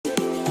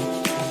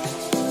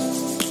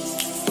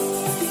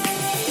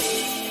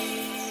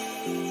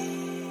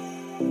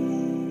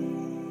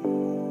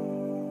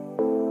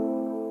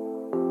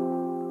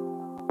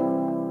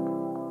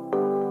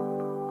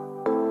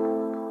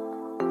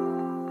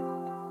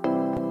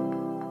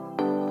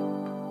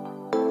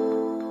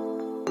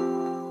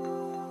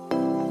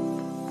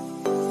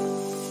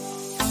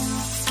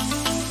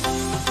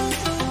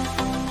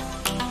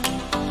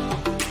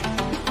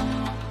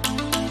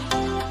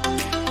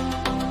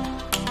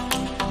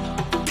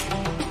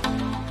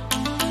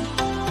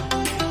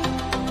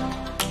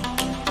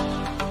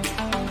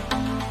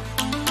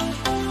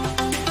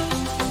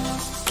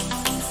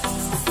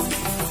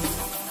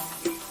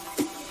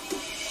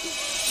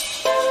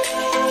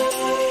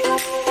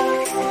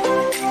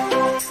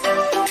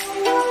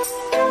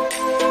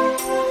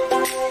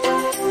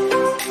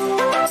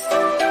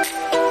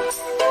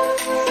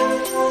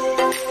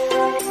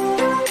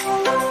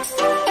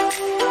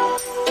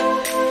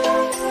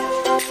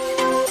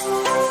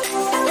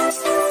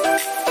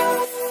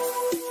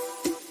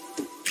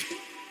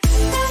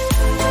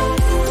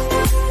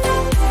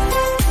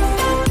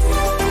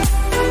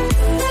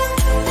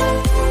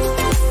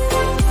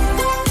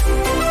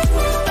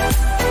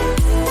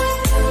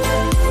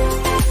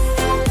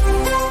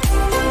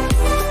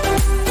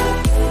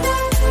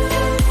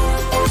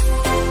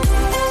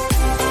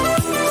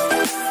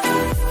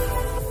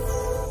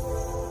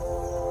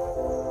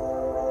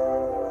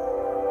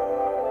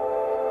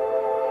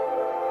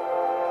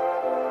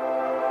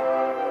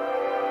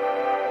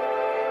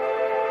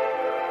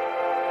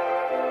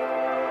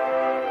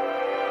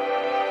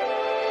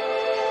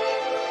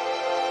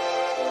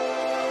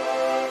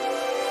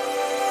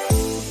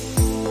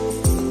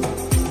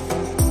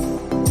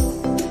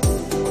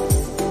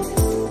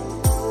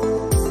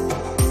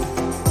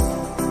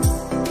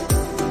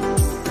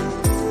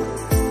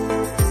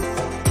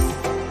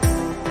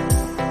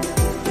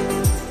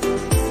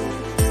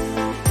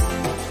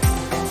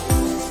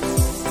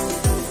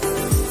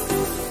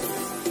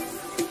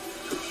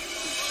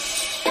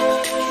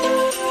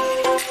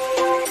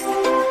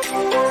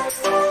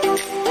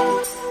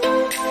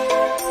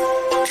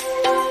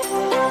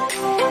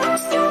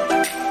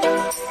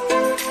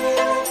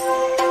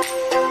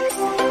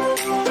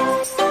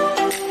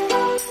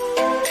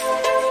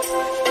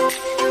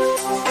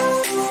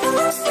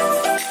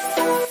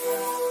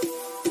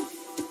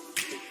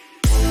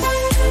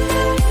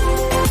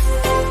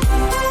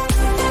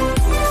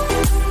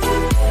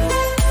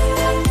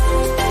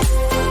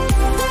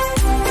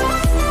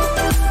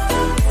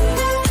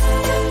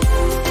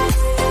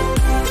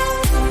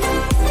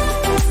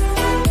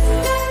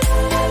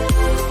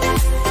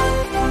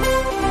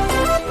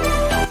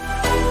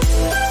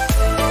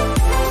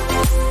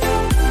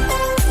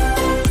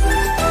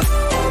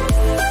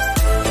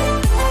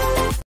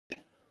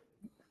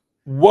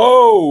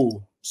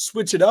Whoa,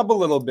 switch it up a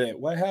little bit.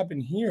 What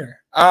happened here?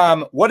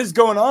 What is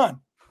going on?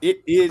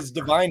 It is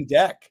Devine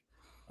Deck.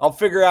 I'll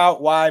figure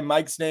out why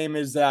Mike's name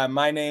is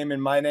my name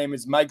and my name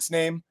is Mike's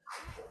name.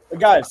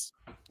 But guys,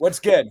 what's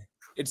good?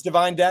 It's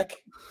Devine Deck.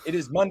 It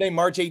is Monday,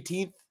 March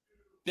 18th.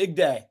 Big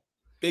day.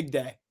 Big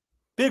day.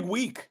 Big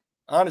week,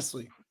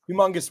 honestly.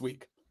 Humongous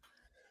week.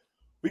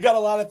 We got a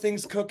lot of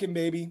things cooking,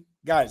 baby.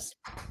 Guys,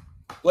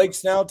 Blake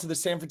Snell to the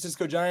San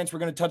Francisco Giants. We're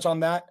going to touch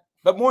on that.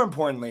 But more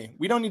importantly,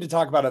 we don't need to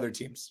talk about other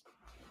teams.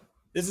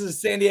 This is a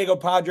San Diego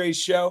Padres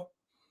show.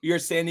 We are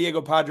San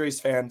Diego Padres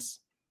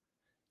fans.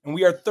 And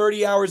we are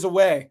 30 hours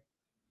away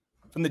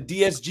from the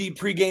DSG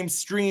pregame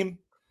stream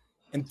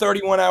and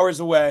 31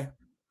 hours away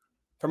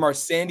from our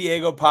San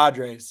Diego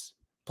Padres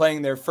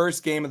playing their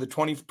first game of the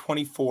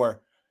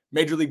 2024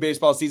 Major League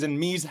Baseball season.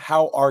 Mees,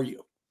 how are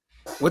you?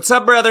 What's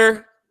up,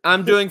 brother?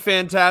 I'm doing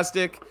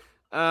fantastic.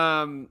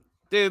 Dude,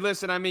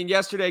 listen, I mean,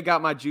 yesterday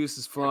got my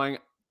juices flowing.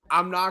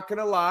 I'm not going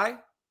to lie.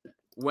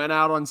 Went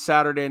out on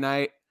Saturday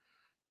night,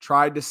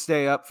 tried to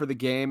stay up for the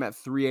game at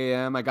 3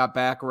 a.m. I got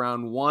back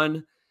around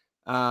 1.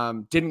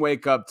 Didn't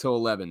wake up till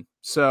 11.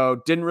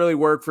 So didn't really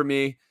work for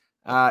me.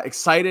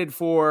 Excited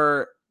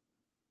for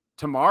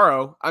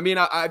tomorrow. I mean,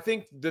 I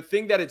think the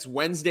thing that it's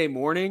Wednesday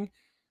morning,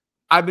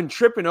 I've been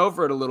tripping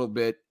over it a little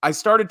bit. I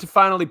started to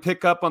finally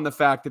pick up on the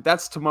fact that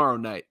that's tomorrow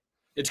night.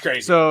 It's crazy.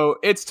 So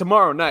it's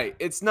tomorrow night.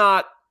 It's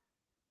not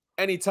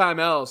anytime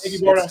else. Thank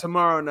you, Borna. It's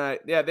tomorrow night.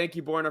 Yeah, thank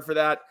you, Borna, for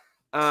that.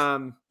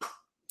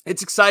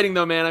 It's exciting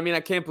though, man. I mean, I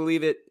can't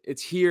believe it.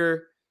 It's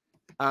here.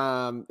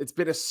 It's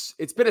been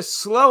a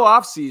slow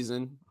off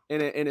season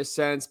in a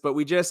sense, but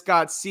we just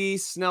got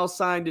Snell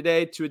signed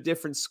today to a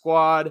different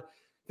squad.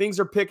 Things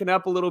are picking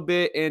up a little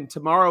bit, and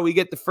tomorrow we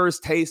get the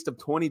first taste of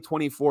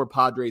 2024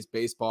 Padres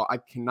baseball. I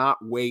cannot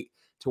wait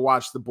to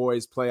watch the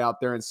boys play out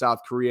there in South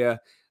Korea.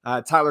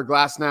 Tyler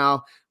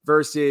Glasnow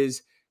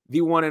versus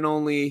the one and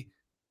only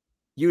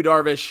Yu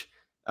Darvish.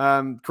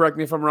 Correct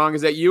me if I'm wrong.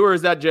 Is that you or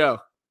is that Joe?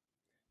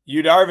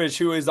 Yu Darvish,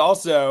 who is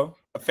also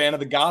a fan of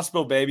the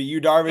gospel, baby.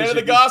 Yu Darvish. Fan of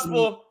the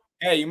gospel.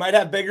 Hey, you might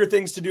have bigger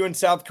things to do in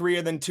South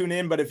Korea than tune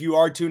in, but if you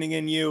are tuning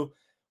in,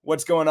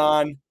 what's going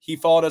on? He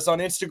followed us on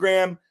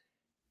Instagram.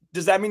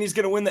 Does that mean he's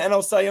going to win the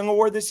NL Cy Young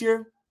Award this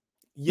year?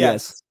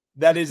 Yes.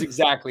 That is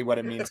exactly what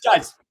it means.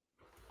 Guys,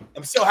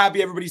 I'm so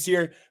happy everybody's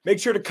here. Make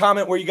sure to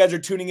comment where you guys are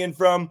tuning in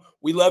from.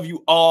 We love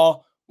you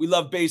all. We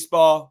love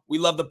baseball. We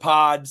love the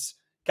pods.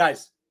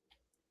 Guys,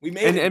 we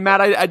made it. And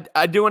Matt,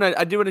 I do want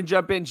to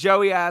jump in.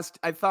 Joey asked,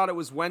 I thought it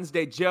was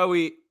Wednesday.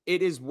 Joey,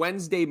 it is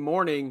Wednesday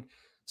morning.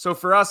 So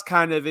for us,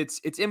 kind of, it's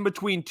in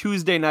between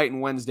Tuesday night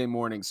and Wednesday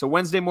morning. So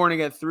Wednesday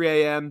morning at 3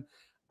 a.m.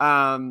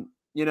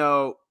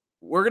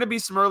 We're going to be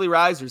some early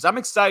risers. I'm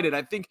excited.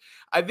 I think,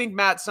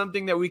 Matt,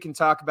 something that we can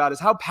talk about is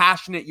how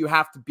passionate you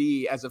have to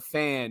be as a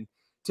fan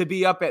to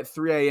be up at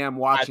 3 a.m.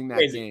 watching that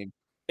game.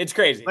 It's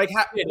crazy. Like,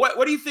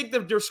 what do you think the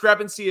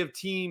discrepancy of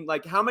team,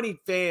 like how many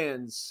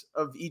fans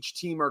of each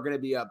team are going to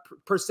be up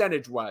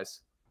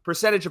percentage-wise?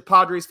 Percentage of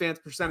Padres fans,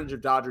 percentage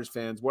of Dodgers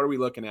fans. What are we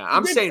looking at?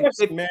 I'm saying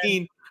 15.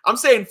 Man. I'm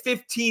saying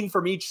 15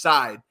 from each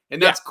side, and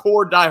that's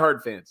core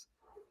diehard fans.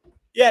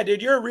 Yeah,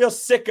 dude, you're a real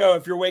sicko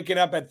if you're waking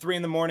up at 3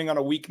 in the morning on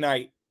a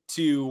weeknight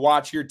to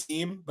watch your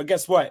team. But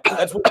guess what?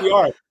 That's what we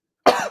are.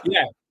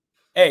 Yeah.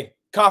 Hey,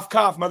 cough,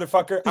 cough,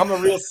 motherfucker. I'm a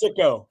real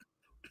sicko.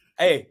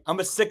 Hey, I'm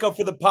a sicko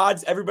for the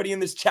pods. Everybody in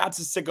this chat's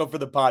a sicko for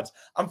the pods.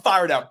 I'm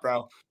fired up,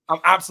 bro.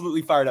 I'm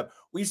absolutely fired up.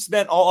 We've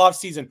spent all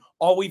offseason,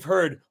 all we've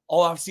heard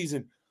all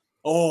offseason.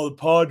 Oh, the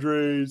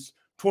Padres,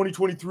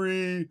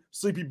 2023,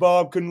 Sleepy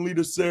Bob couldn't lead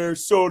us there,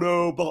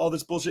 Soto, all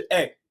this bullshit.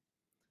 Hey,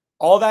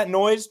 all that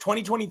noise,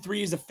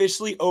 2023 is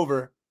officially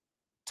over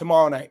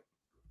tomorrow night.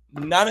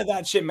 None of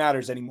that shit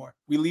matters anymore.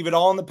 We leave it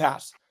all in the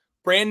past.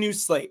 Brand new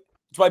slate.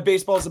 That's why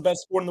baseball is the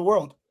best sport in the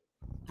world.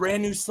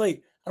 Brand new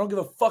slate. I don't give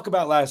a fuck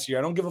about last year.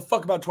 I don't give a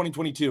fuck about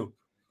 2022.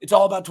 It's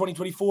all about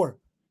 2024.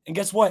 And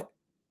guess what?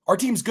 Our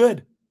team's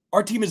good.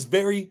 Our team is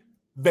very,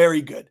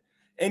 very good.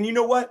 And you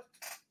know what?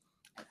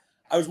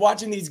 I was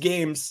watching these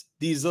games,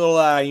 these little,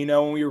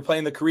 when we were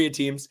playing the Korea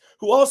teams,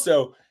 who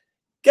also,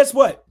 guess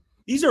what?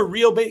 These are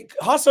real.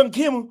 Ha-Seong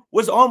Kim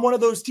was on one of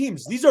those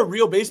teams. These are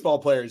real baseball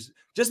players.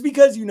 Just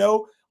because,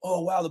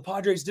 oh, wow, the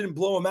Padres didn't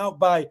blow them out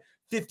by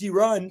 50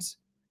 runs.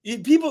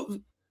 People,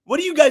 what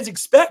do you guys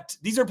expect?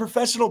 These are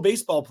professional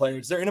baseball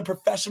players. They're in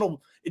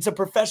it's a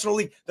professional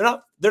league. They're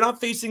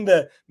not facing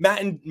the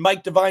Matt and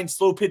Mike Devine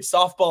slow pitch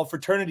softball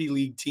fraternity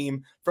league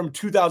team from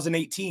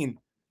 2018.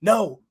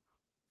 No.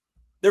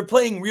 They're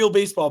playing real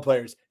baseball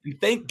players. And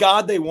thank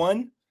God they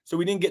won, so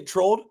we didn't get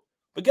trolled.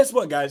 But guess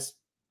what, guys?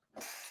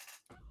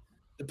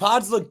 The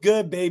pods look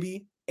good,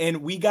 baby. And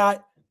we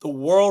got the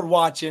world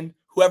watching,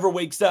 whoever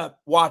wakes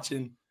up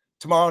watching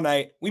tomorrow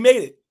night. We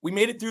made it. We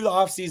made it through the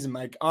offseason,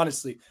 Mike.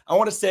 Honestly, I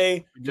want to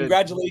say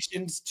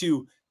congratulations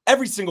to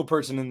every single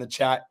person in the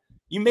chat.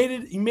 You made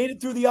it. You made it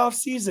through the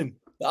offseason.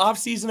 The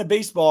offseason of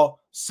baseball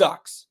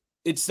sucks.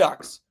 It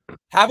sucks.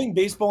 Having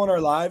baseball in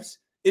our lives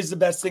is the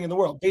best thing in the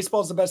world.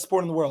 Baseball is the best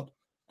sport in the world.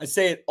 I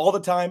say it all the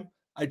time.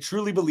 I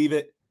truly believe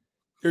it.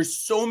 There's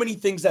so many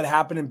things that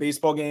happen in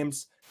baseball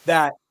games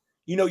that,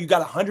 you got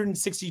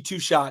 162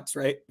 shots,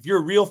 right? If you're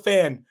a real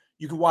fan,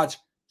 you can watch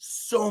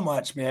so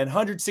much, man.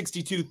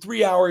 162,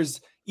 3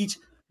 hours each.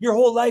 Your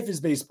whole life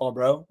is baseball,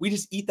 bro. We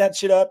just eat that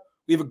shit up.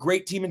 We have a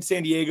great team in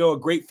San Diego, a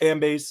great fan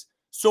base,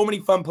 so many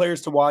fun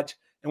players to watch.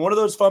 And one of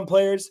those fun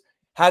players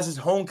has his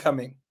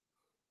homecoming.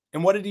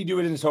 And what did he do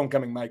in his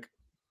homecoming, Mike?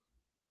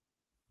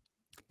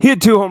 He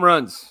had 2 home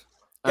runs.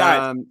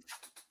 Guys,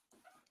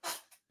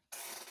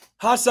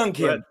 Ha-Seong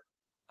Kim.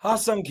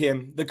 Ha-Seong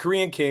Kim, the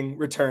Korean king,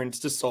 returns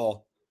to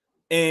Seoul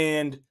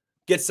and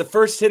gets the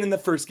first hit in the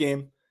first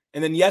game.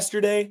 And then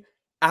yesterday,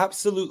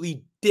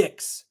 absolutely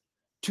dicks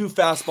 2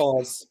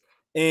 fastballs.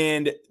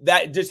 And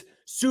that just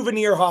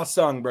souvenir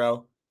Ha-Seong,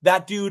 bro.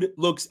 That dude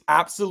looks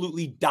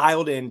absolutely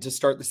dialed in to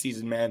start the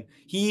season, man.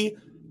 He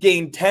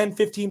gained 10,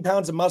 15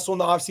 pounds of muscle in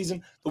the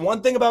offseason. The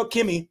one thing about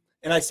Kimmy,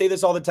 and I say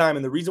this all the time,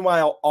 and the reason why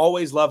I'll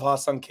always love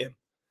Ha-Seong Kim,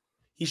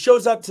 he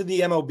shows up to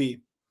the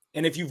MLB.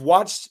 And if you've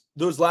watched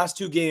those last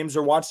 2 games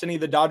or watched any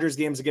of the Dodgers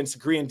games against the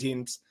Korean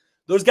teams,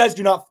 those guys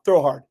do not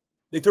throw hard.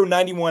 They throw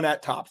 91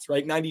 at tops,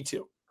 right?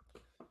 92.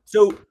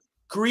 So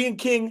Korean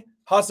king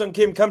Ha-Seong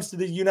Kim comes to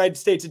the United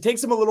States. It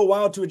takes him a little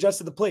while to adjust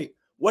to the plate.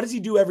 What does he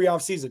do every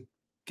offseason?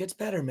 Gets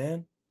better,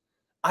 man.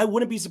 I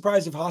wouldn't be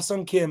surprised if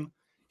Ha-Seong Kim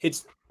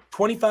hits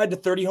 25 to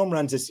 30 home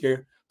runs this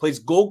year, plays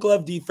Gold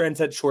Glove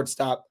defense at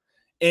shortstop,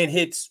 and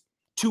hits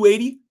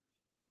 280,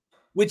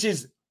 which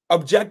is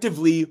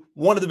objectively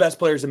one of the best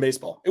players in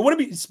baseball. It wouldn't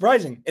be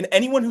surprising. And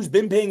anyone who's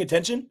been paying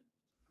attention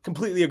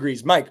completely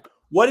agrees. Mike,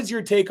 what is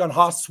your take on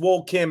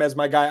Ha-Seong Kim, as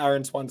my guy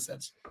Iron Swan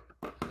says?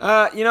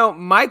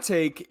 My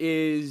take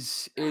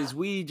is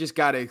we just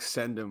got to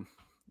extend him.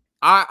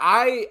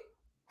 I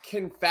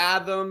can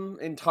fathom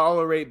and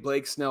tolerate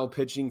Blake Snell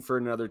pitching for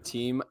another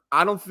team.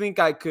 I don't think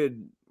I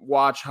could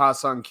watch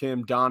Ha-Seong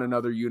Kim don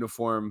another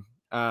uniform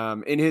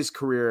in his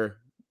career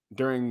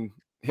during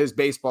his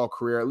baseball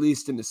career, at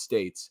least in the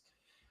States.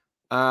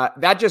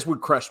 That just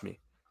would crush me.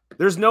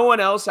 There's no one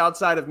else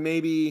outside of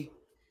maybe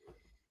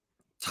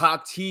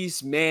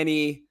Tatis,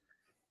 Manny,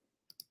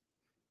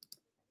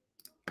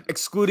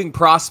 excluding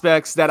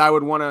prospects, that I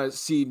would want to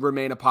see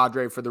remain a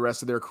Padre for the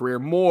rest of their career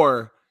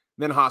more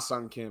than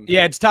Ha-Seong Kim.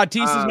 Yeah, it's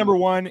Tatis is number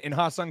 1, and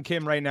Ha-Seong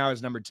Kim right now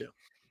is number 2.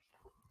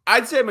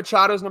 I'd say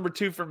Machado's number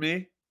 2 for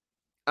me.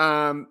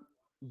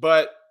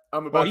 But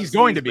I'm about he's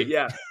going to be.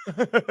 Yeah.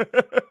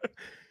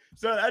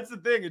 So that's the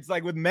thing. It's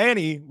like with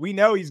Manny, we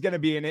know he's going to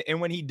be in it. And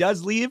when he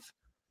does leave,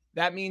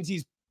 that means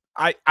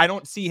I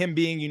don't see him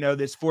being,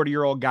 this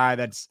 40-year-old guy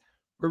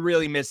we're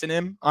really missing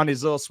him on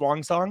his little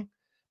swang song.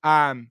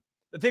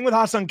 The thing with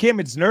Ha-Seong Kim,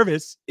 it's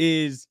nervous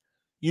is,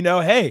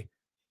 hey,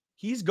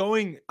 he's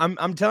going,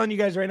 I'm telling you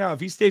guys right now, if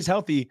he stays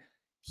healthy,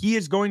 he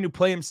is going to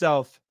play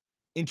himself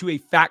into a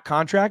fat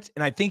contract.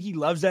 And I think he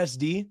loves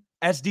SD.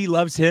 SD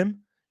loves him.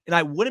 And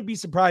I wouldn't be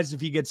surprised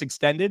if he gets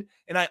extended.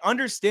 And I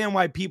understand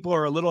why people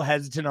are a little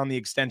hesitant on the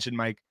extension,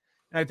 Mike.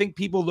 And I think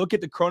people look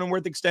at the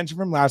Cronenworth extension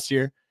from last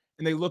year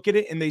and they look at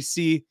it and they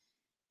see,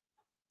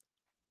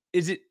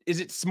 is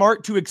it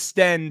smart to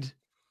extend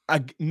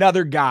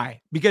another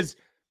guy? Because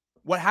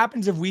what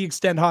happens if we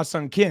extend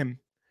Ha-Seong Kim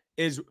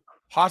is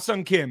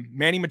Ha-Seong Kim,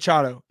 Manny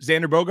Machado,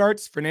 Xander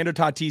Bogaerts, Fernando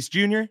Tatis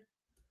Jr.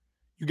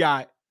 You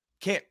got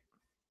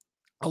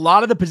a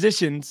lot of the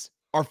positions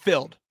are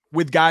filled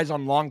with guys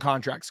on long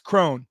contracts.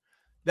 Crone,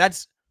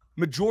 that's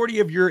majority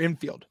of your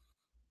infield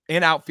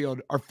and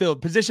outfield are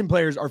filled. Position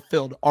players are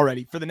filled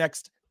already for the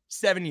next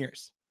 7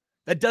 years.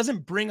 That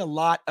doesn't bring a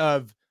lot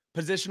of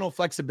positional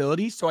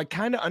flexibility. So I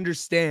kind of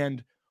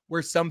understand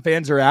where some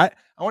fans are at.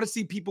 I want to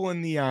see people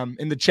in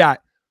the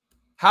chat.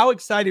 How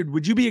excited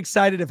would you be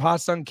excited if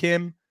Ha-Seong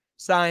Kim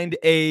signed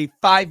a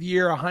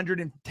 5-year,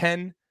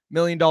 $110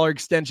 million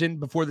extension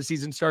before the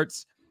season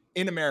starts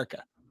in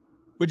America?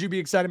 Would you be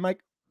excited,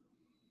 Mike?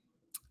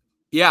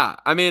 Yeah,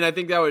 I mean, I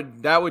think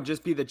that would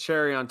just be the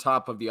cherry on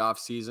top of the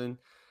offseason.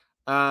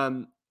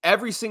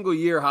 Every single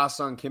year,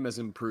 Ha-Seong Kim has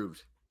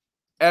improved.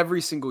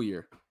 Every single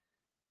year.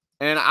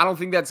 And I don't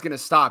think that's going to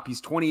stop.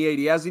 He's 28.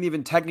 He hasn't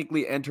even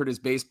technically entered his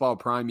baseball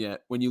prime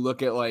yet when you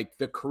look at like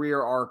the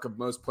career arc of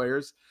most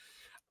players.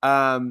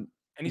 And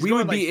we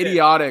would be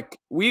idiotic.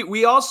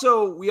 We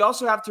also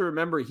have to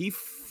remember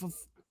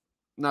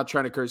not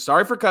trying to curse.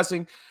 Sorry for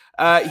cussing.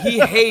 He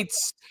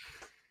hates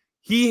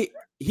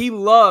he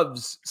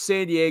loves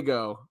San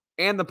Diego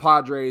and the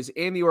Padres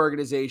and the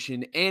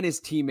organization and his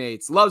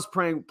teammates. Loves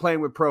playing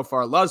with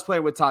Profar. Loves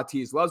playing with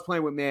Tatis. Loves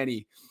playing with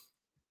Manny.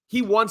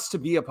 He wants to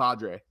be a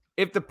Padre.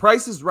 If the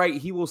price is right,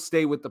 he will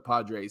stay with the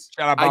Padres.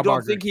 I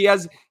don't think he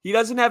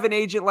doesn't have an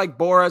agent like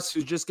Boras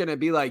who's just going to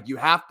be like, you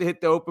have to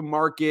hit the open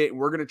market and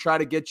we're going to try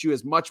to get you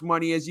as much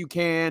money as you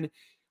can.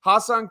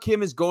 Ha-Seong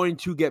Kim is going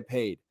to get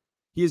paid.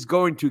 He is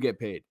going to get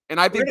paid. And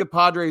I think the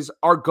Padres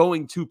are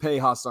going to pay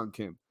Ha-Seong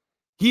Kim.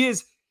 He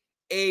is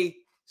a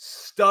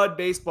stud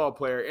baseball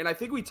player. And I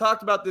think we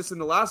talked about this in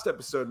the last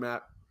episode,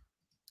 Matt.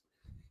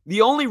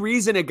 The only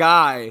reason a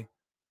guy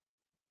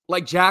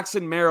like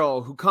Jackson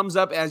Merrill, who comes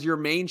up as your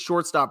main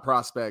shortstop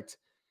prospect,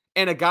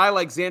 and a guy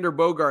like Xander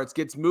Bogaerts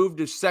gets moved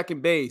to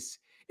second base,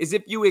 is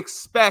if you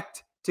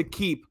expect to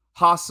keep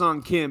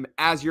Ha-Seong Kim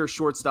as your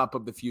shortstop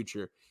of the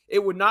future.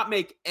 It would not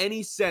make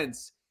any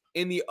sense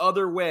in the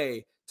other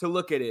way to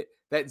look at it,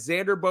 that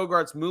Xander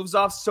Bogaerts moves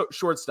off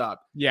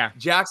shortstop. Yeah.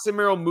 Jackson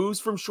Merrill moves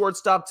from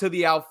shortstop to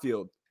the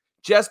outfield.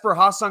 Jesper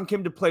Ha-Seong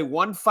Kim to play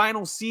one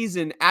final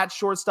season at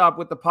shortstop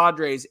with the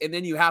Padres, and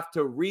then you have to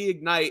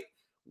reignite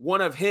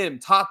one of him,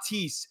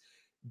 Tatis,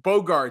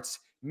 Bogaerts,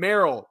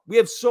 Merrill. We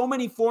have so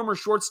many former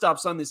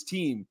shortstops on this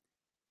team,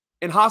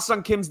 and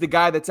Ha-Seong Kim's the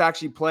guy that's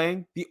actually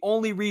playing. The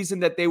only reason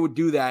that they would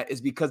do that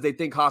is because they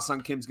think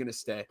Ha-Seong Kim's going to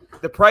stay.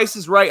 The price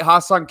is right.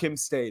 Ha-Seong Kim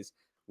stays.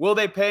 Will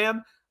they pay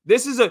him?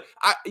 This is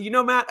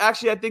Matt,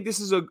 actually, I think this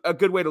is a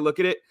good way to look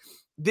at it.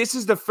 This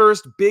is the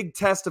first big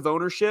test of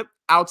ownership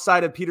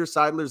outside of Peter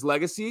Seidler's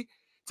legacy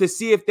to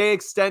see if they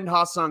extend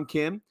Ha-Seong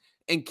Kim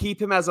and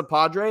keep him as a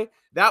Padre.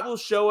 That will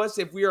show us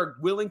if we are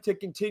willing to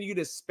continue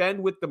to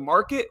spend with the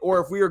market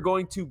or if we are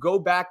going to go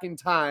back in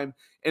time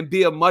and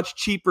be a much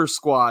cheaper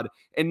squad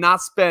and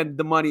not spend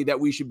the money that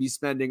we should be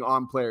spending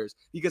on players.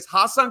 Because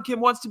Ha-Seong Kim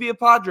wants to be a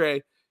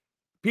Padre.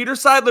 Peter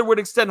Seidler would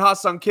extend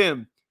Ha-Seong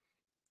Kim.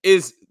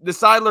 Is the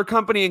Seidler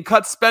company and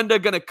Cut Spenda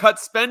going to cut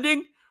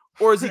spending,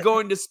 or is he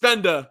going to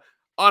Spenda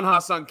on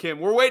Ha-Seong Kim?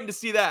 We're waiting to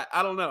see that.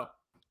 I don't know.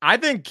 I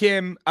think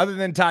Kim, other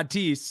than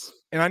Tatis,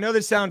 and I know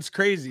this sounds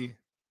crazy,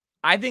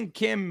 I think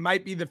Kim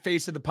might be the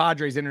face of the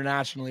Padres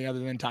internationally other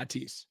than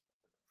Tatis.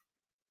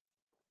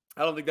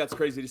 I don't think that's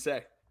crazy to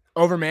say.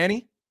 Over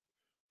Manny?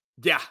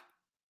 Yeah.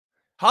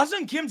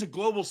 Ha-Seong Kim's a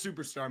global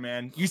superstar,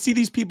 man. You see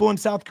these people in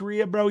South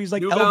Korea, bro? He's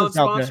like New Elvis Balance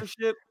out there.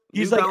 sponsorship.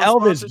 He's New like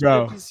Balance Elvis,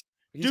 bro. He's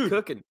Dude,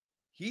 cooking.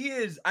 He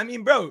is. I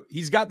mean, bro,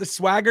 he's got the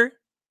swagger.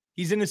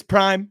 He's in his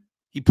prime.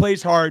 He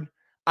plays hard.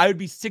 I would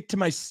be sick to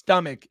my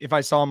stomach if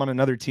I saw him on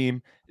another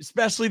team,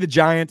 especially the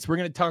Giants. We're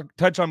going to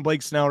touch on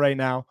Blake Snell right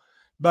now.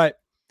 But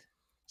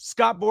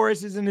Scott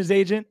Boras isn't his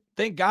agent.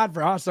 Thank God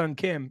for Ha-Seong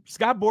Kim.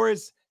 Scott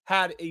Boras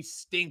had a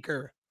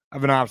stinker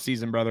of an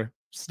offseason, brother.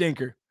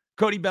 Stinker.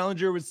 Cody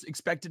Bellinger was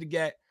expected to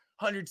get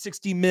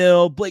 160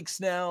 mil. Blake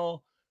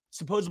Snell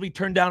supposedly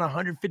turned down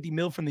 150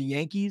 mil from the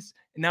Yankees.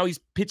 And now he's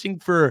pitching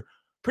for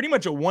pretty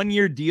much a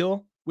one-year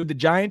deal with the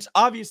Giants.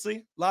 Obviously,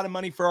 a lot of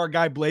money for our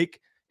guy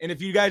Blake. And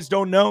if you guys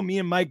don't know, me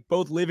and Mike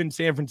both live in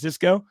San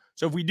Francisco.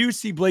 So if we do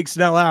see Blake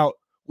Snell out,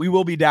 we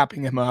will be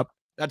dapping him up.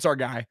 That's our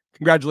guy.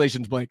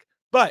 Congratulations, Blake.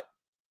 But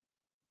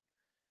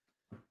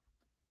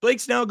Blake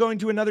Snell going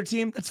to another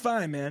team, that's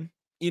fine, man.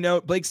 You know,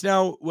 Blake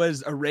Snell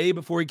was a Ray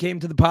before he came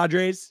to the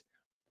Padres.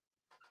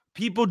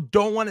 People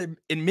don't want to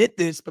admit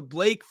this, but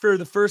Blake for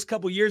the first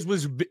couple years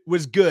was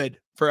good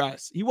for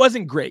us. He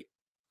wasn't great.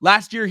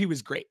 Last year, he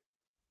was great.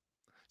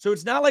 So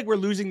it's not like we're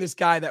losing this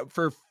guy that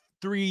for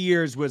 3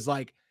 years was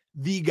like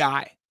the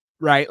guy,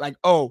 right? Like,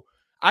 oh,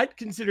 I'd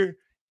consider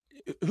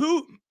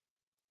who,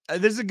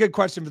 this is a good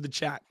question for the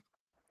chat.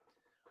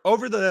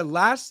 Over the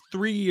last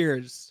 3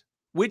 years,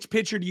 which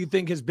pitcher do you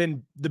think has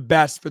been the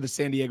best for the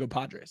San Diego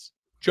Padres?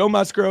 Joe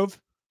Musgrove,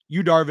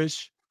 Yu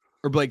Darvish,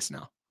 or Blake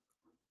Snell?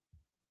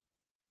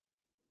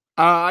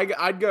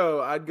 I'd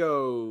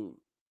go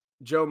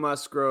Joe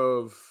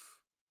Musgrove,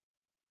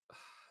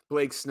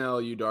 Blake Snell,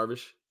 Yu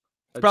Darvish.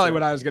 That's probably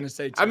what I was going to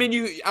say too. I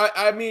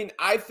mean,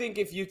 I think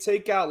if you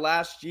take out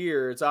last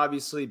year, it's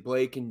obviously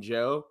Blake and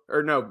Joe,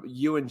 or no,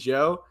 you and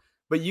Joe.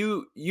 But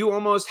you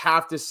almost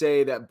have to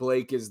say that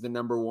Blake is the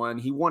number one.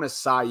 He won a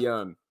Cy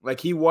Young. Like,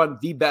 he won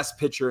the best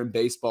pitcher in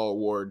baseball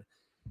award.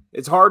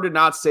 It's hard to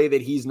not say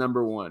that he's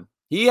number one.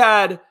 He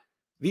had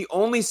the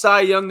only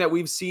Cy Young that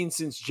we've seen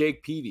since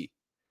Jake Peavy.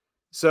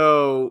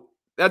 So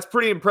that's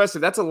pretty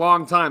impressive. That's a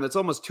long time. That's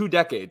almost 2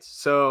 decades.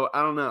 So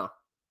I don't know.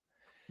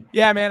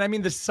 Yeah, man. I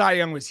mean, the Cy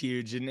Young was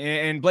huge.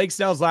 And Blake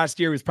Snell's last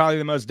year was probably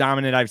the most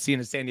dominant I've seen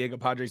a San Diego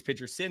Padres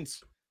pitcher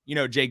since,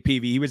 Jake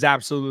Peavy. He was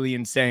absolutely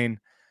insane.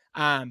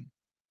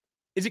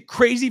 Is it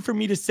crazy for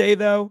me to say,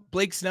 though,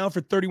 Blake Snell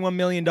for $31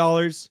 million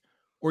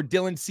or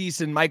Dylan Cease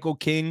and Michael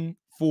King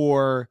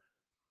for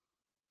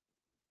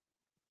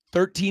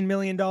 $13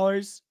 million?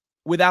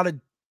 Without a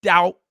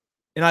doubt,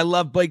 and I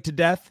love Blake to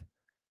death,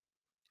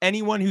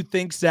 anyone who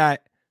thinks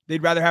that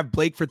they'd rather have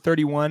Blake for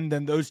 31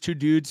 than those two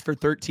dudes for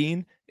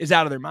 13 is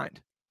out of their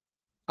mind.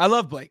 I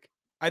love Blake.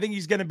 I think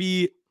he's going to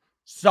be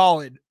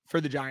solid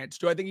for the Giants.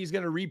 Do I think he's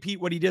going to repeat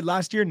what he did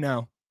last year?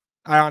 No,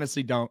 I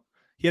honestly don't.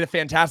 He had a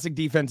fantastic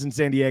defense in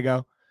San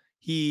Diego.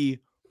 He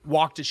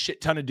walked a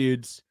shit ton of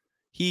dudes.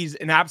 He's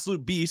an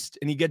absolute beast,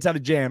 and he gets out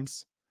of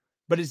jams.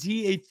 But is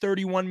he a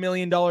 $31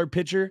 million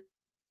pitcher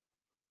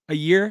a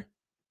year,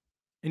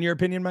 in your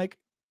opinion, Mike?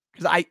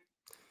 Because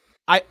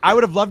I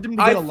would have loved him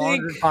to get a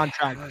longer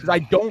contract, because I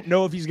don't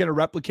know if he's going to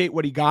replicate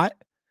what he got.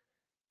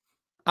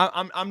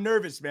 I'm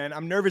nervous, man.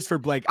 I'm nervous for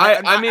Blake.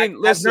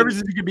 Listen, as nervous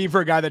as he could be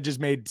for a guy that just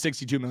made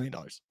 $62 million.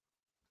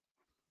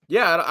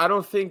 Yeah, I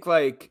don't think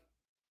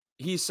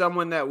he's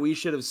someone that we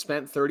should have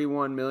spent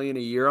 $31 million a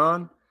year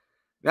on.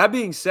 That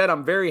being said,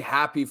 I'm very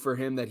happy for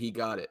him that he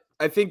got it.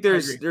 I think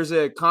there's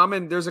a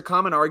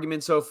common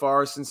argument so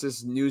far since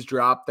this news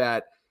dropped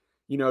that,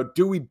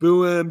 do we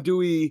boo him? Do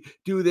we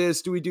do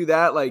this? Do we do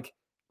that? Like,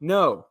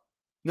 no.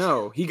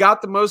 No, he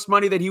got the most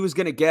money that he was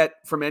going to get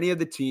from any of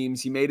the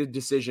teams. He made a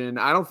decision.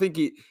 I don't think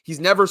he's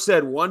never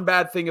said one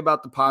bad thing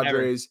about the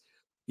Padres. Never.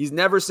 He's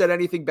never said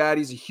anything bad.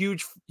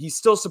 He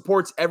still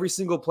supports every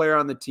single player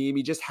on the team.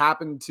 He just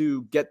happened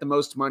to get the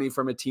most money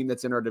from a team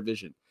that's in our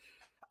division.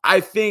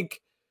 I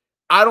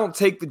don't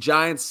take the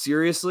Giants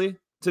seriously,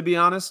 to be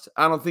honest.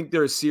 I don't think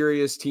they're a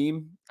serious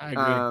team. I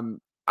agree.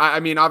 I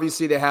mean,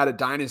 obviously they had a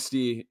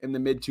dynasty in the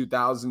mid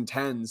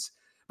 2010s,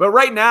 but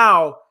right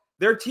now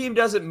their team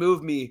doesn't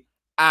move me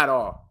at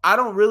all. I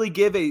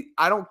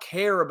don't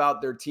care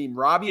about their team.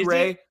 Robbie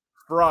Ray,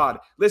 fraud.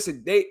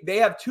 Listen, they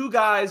have two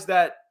guys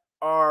that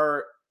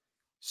are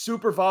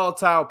super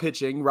volatile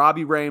pitching,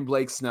 Robbie Ray and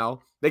Blake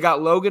Snell. They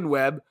got Logan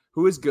Webb,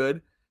 who is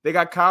good. They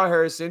got Kyle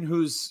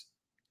Harrison,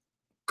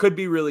 could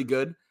be really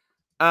good.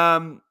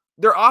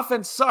 Their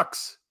offense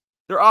sucks.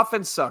 Their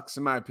offense sucks,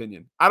 in my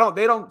opinion.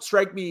 They don't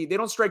strike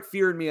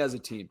fear in me as a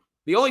team.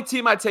 The only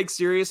team I take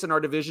serious in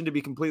our division, to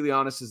be completely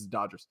honest, is the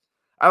Dodgers.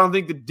 I don't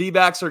think the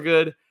D-backs are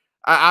good.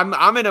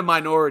 I'm in a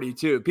minority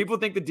too. People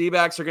think the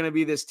D-backs are going to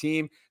be this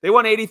team. They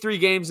won 83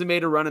 games and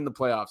made a run in the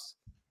playoffs.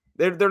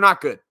 They're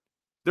not good.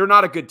 They're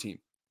not a good team.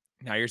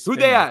 Now you're Who'd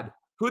they add?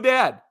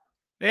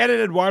 They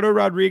added Eduardo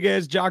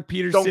Rodriguez, Jock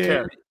Peterson.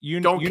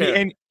 Don't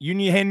care.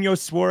 Eugenio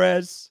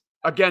Suarez.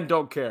 Again,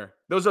 don't care.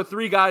 Those are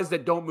three guys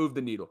that don't move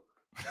the needle.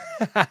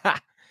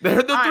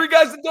 They're the three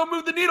guys that don't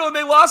move the needle, and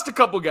they lost a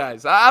couple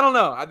guys. I don't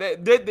know.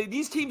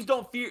 These teams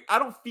I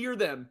don't fear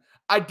them.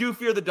 I do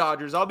fear the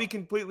Dodgers. I'll be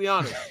completely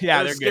honest.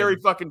 Yeah, they're a scary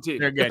fucking team.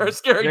 They're good. They're a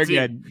scary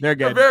team. They're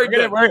good. They're very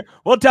good.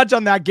 We'll touch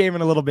on that game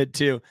in a little bit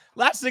too.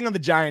 Last thing on the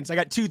Giants, I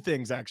got two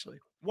things actually.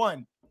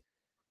 One,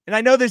 and I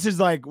know this is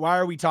like, why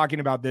are we talking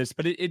about this?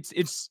 But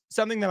it's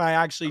something that I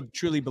actually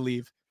truly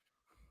believe.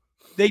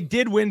 They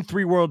did win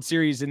 3 World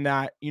Series in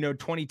that,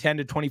 2010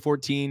 to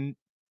 2014.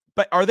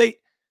 But are they?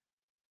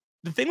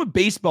 The thing with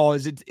baseball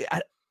is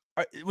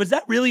was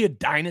that really a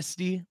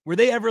dynasty? Were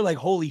they ever like,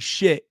 holy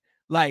shit,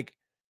 like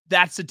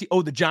that's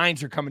the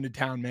Giants are coming to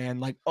town, man.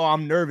 Like, oh,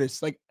 I'm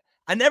nervous. Like,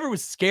 I never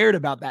was scared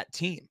about that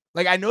team.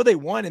 Like, I know they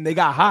won and they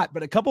got hot,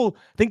 but I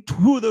think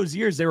 2 of those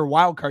years they were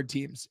wild card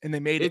teams and they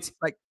made it.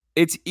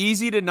 It's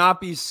easy to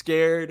not be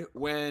scared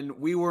when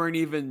we weren't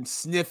even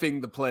sniffing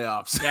the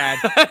playoffs. Yeah.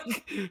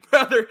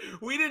 Brother,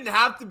 we didn't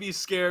have to be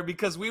scared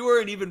because we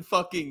weren't even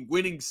fucking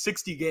winning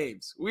 60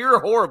 games. We were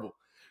horrible.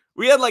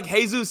 We had like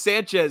Jesus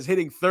Sanchez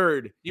hitting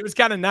third. He was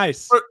kind of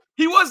nice.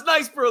 He was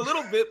nice for a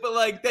little bit, but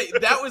like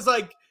that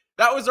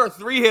was our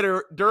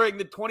 3-hitter during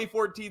the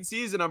 2014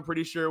 season, I'm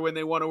pretty sure, when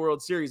they won a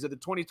World Series, or the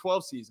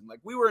 2012 season. Like,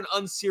 we were an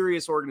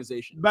unserious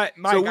organization. But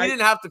Mike, so we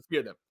didn't have to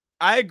fear them.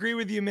 I agree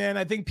with you, man.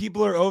 I think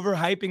people are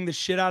overhyping the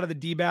shit out of the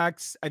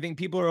D-backs. I think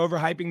people are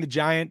overhyping the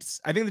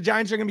Giants. I think the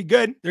Giants are going to be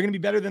good. They're going to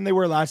be better than they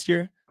were last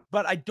year.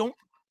 But I don't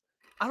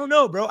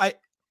know, bro.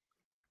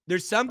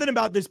 There's something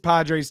about this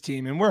Padres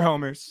team, and we're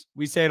homers.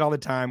 We say it all the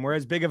time. We're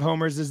as big of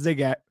homers as they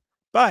get.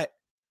 But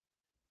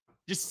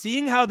just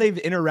seeing how they've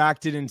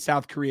interacted in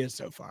South Korea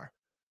so far.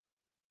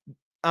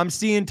 I'm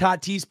seeing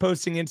Tatis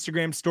posting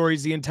Instagram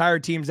stories. The entire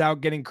team's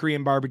out getting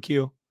Korean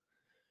barbecue.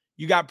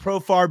 You got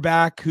Profar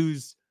back,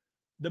 who's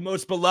the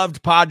most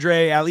beloved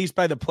Padre, at least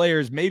by the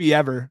players, maybe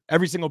ever.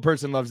 Every single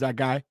person loves that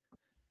guy.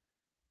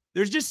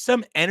 There's just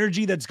some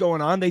energy that's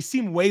going on. They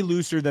seem way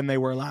looser than they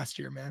were last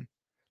year, man.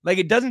 Like,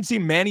 it doesn't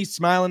seem Manny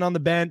smiling on the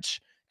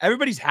bench.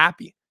 Everybody's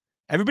happy.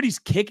 Everybody's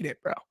kicking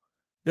it, bro.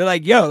 They're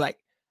like, yo, like,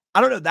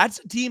 I don't know. That's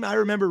a team I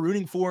remember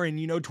rooting for in,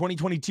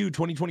 2022,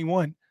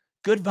 2021.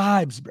 Good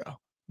vibes, bro.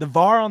 The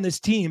VAR on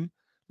this team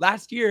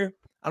last year,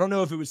 I don't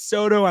know if it was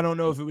Soto. I don't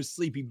know if it was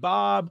Sleepy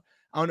Bob.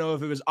 I don't know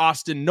if it was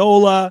Austin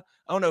Nola.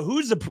 I don't know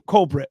who's the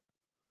culprit.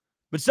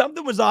 But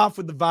something was off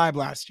with the vibe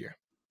last year.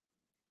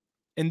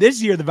 And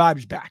this year, the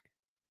vibe's back.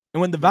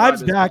 And when the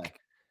vibe's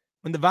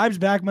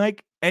back,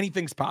 Mike,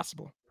 anything's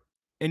possible.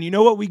 And you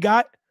know what we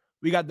got?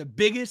 We got the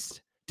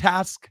biggest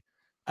task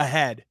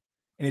ahead.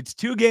 And it's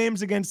 2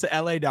 games against the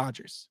LA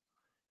Dodgers.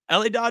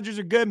 LA Dodgers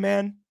are good,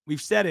 man.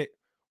 We've said it.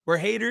 We're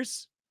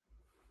haters.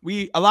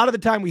 A lot of the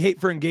time we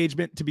hate for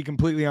engagement, to be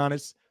completely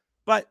honest.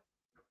 But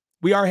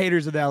we are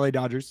haters of the LA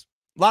Dodgers.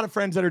 A lot of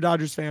friends that are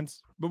Dodgers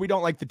fans, but we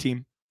don't like the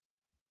team.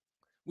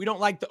 We don't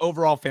like the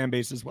overall fan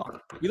base as well.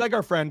 We like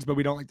our friends, but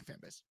we don't like the fan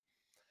base.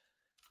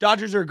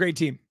 Dodgers are a great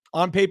team.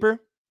 On paper,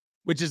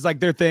 which is like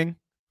their thing,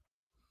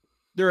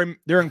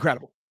 they're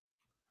incredible.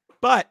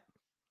 But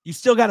you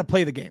still got to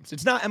play the games.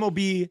 It's not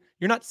MLB.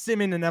 You're not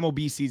simming an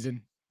MLB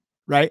season,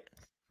 right?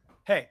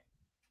 Hey,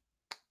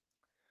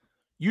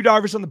 Yu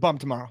Darvish on the bump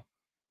tomorrow.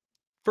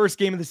 First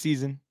game of the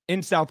season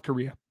in South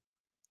Korea.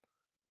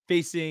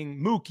 Facing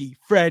Mookie,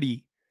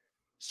 Freddie,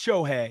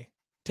 Shohei,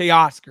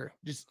 Teoscar,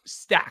 just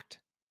stacked.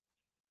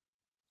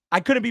 I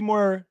couldn't be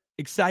more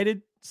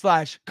excited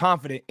 /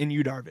 confident in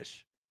Yu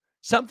Darvish.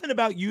 Something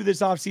about you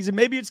this offseason,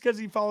 maybe it's because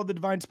he followed the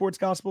Devine Sports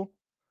Gospel,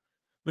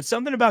 but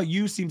something about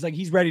you seems like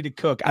he's ready to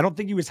cook. I don't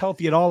think he was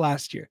healthy at all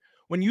last year.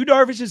 When Yu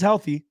Darvish is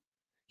healthy,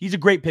 he's a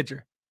great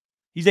pitcher.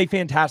 He's a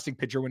fantastic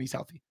pitcher when he's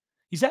healthy.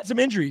 He's had some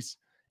injuries.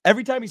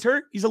 Every time he's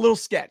hurt, he's a little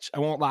sketch. I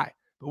won't lie.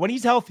 But when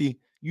he's healthy,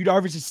 Yu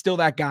Darvish is still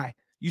that guy.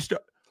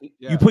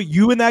 You put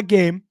you in that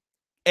game.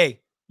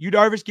 Hey, you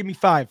Darvish, give me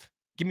 5.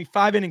 Give me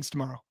 5 innings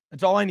tomorrow.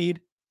 That's all I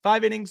need.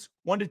 5 innings,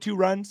 1 to 2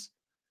 runs.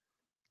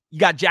 You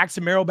got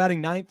Jackson Merrill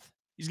batting 9th.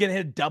 He's going to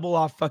hit a double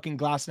off fucking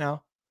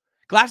Glasnow.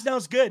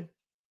 Glasnow's good.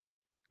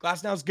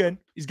 Glasnow's good.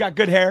 He's got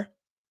good hair.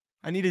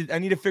 I need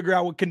to figure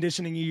out what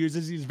conditioning he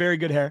uses. He's very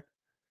good hair.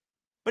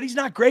 But he's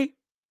not great.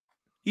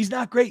 He's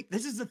not great.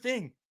 This is the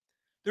thing.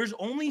 There's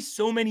only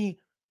so many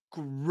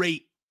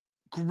great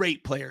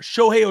players.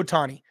 Shohei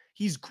Ohtani,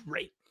 he's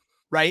great,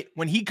 right?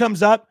 When he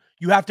comes up,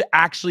 you have to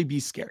actually be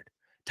scared.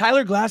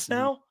 Tyler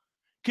Glasnow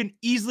can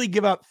easily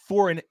give up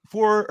 4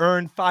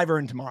 earned, 5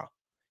 earned tomorrow.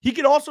 He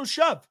could also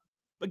shove.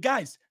 But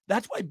guys,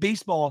 that's why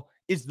baseball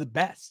is the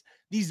best.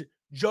 These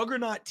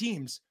juggernaut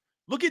teams.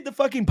 Look at the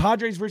fucking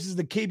Padres versus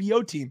the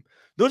KBO team.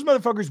 Those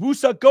motherfuckers, Woo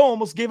Suck Go,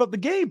 almost gave up the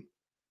game.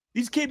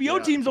 These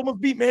KBO teams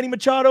almost beat Manny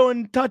Machado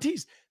and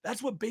Tatis.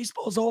 That's what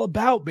baseball is all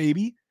about,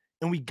 baby.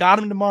 And we got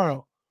them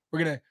tomorrow.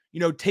 We're going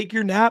to, take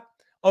your nap.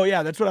 Oh,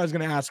 yeah, that's what I was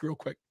going to ask real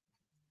quick.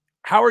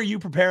 How are you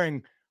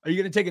preparing? Are you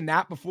going to take a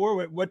nap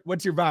before?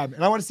 What's your vibe?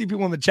 And I want to see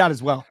people in the chat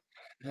as well.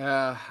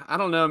 I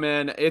don't know,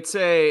 man. It's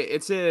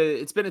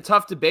been a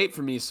tough debate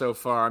for me so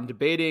far. I'm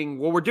debating.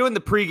 Well, we're doing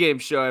the pregame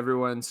show,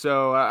 everyone.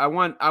 So I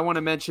want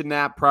to mention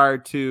that prior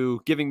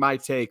to giving my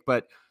take.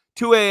 But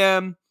 2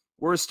 a.m.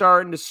 we're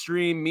starting to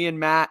stream. Me and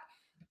Matt,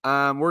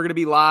 we're gonna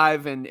be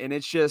live, and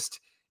it's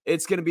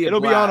gonna be. It'll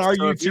be on our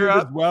YouTube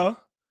as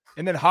well.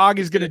 And then Hog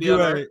is gonna do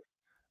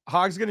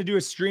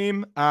a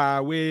stream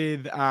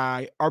with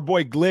our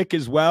boy Glick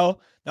as well.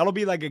 That'll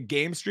be like a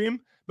game stream.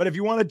 But if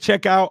you want to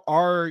check out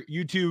our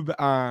YouTube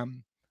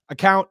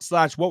account /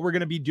 what we're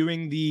going to be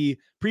doing the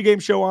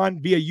pregame show on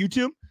via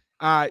YouTube,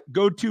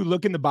 go to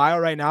look in the bio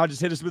right now.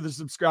 Just hit us with a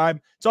subscribe.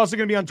 It's also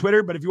going to be on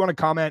Twitter. But if you want to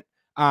comment,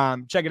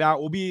 check it out.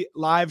 We'll be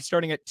live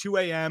starting at 2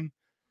 a.m.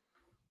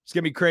 It's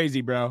going to be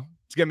crazy, bro.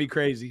 It's going to be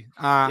crazy.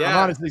 I'm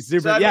honestly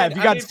super. So, if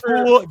you got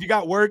school, if you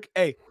got work,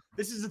 hey,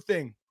 this is the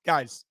thing,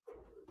 guys.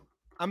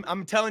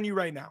 I'm telling you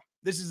right now,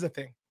 this is the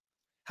thing.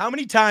 How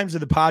many times are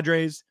the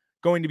Padres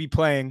going to be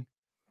playing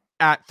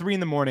at 3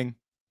 a.m.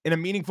 in a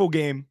meaningful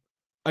game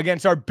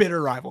against our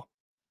bitter rival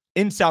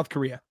in South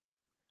Korea?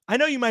 I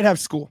know you might have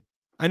school.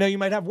 I know you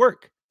might have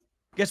work.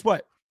 Guess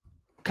what?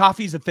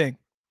 Coffee's a thing.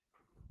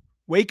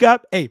 Wake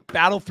up. Hey,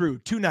 battle through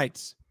 2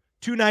 nights.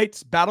 2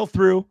 nights, battle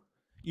through,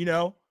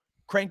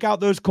 crank out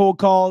those cold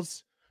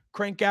calls,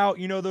 crank out,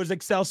 those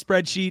Excel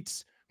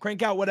spreadsheets,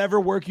 crank out whatever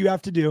work you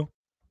have to do.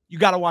 You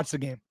got to watch the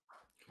game.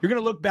 You're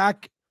going to look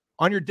back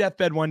on your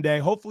deathbed one day,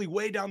 hopefully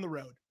way down the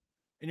road.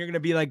 And you're going to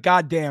be like,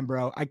 God damn,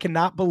 bro, I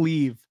cannot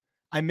believe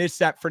I missed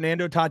that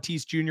Fernando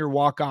Tatis Jr.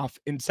 walk-off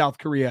in South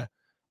Korea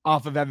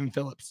off of Evan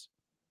Phillips.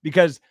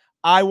 Because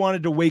I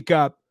wanted to wake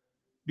up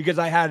because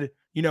I had,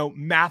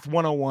 math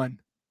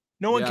 101.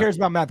 No one cares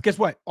about math. Guess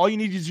what? All you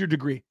need is your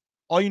degree.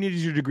 All you need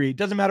is your degree. It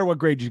doesn't matter what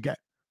grade you get.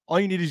 All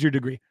you need is your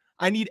degree.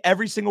 I need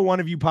every single one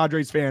of you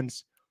Padres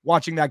fans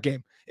watching that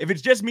game. If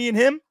it's just me and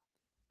him,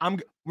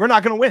 we're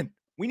not going to win.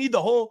 We need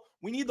the whole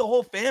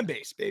fan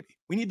base, baby.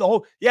 We need the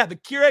whole, the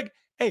Keurig.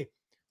 Hey,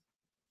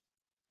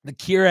 the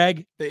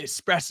Keurig, the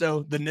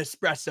espresso, the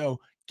Nespresso,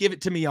 give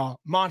it to me all.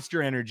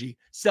 Monster Energy,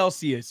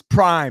 Celsius,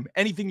 Prime,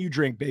 anything you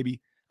drink,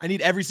 baby. I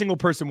need every single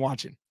person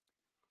watching.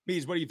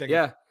 Bees, what do you think?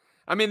 Yeah.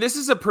 I mean, this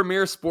is a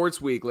premier sports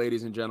week,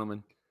 ladies and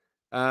gentlemen.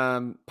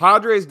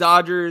 Padres,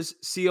 Dodgers,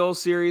 Soul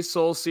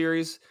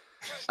Series.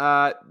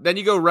 Then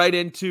you go right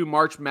into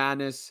March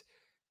Madness.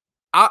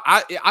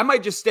 I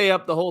might just stay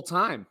up the whole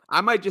time. I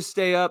might just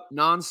stay up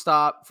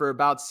nonstop for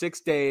about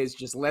 6 days.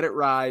 Just let it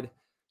ride.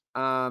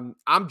 I'm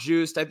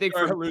juiced. I think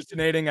you're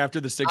hallucinating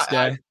after the 6th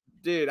day.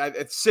 Dude,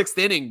 it's 6th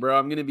inning, bro.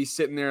 I'm gonna be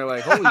sitting there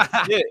like, holy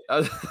shit.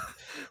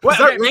 What,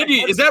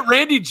 is that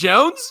Randy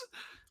Jones?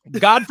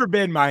 God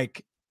forbid,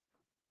 Mike.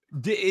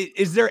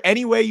 Is there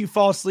any way you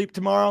fall asleep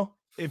tomorrow?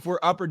 If we're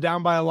up or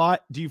down by a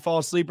lot, do you fall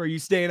asleep? Or are you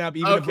staying up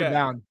even if we're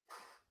down?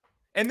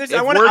 And this,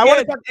 I want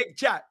to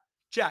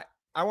chat.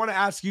 I want to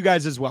ask you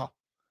guys as well.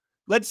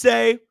 Let's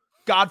say,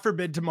 God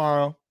forbid,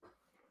 tomorrow,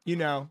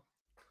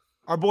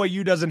 our boy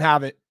you doesn't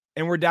have it,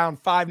 and we're down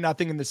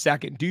 5-0 in the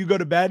second. Do you go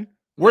to bed?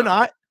 We're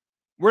not.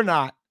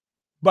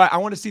 But I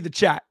want to see the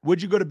chat.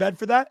 Would you go to bed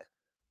for that?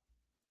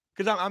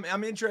 Because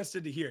I'm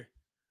interested to hear.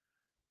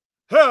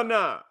 Hell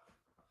no.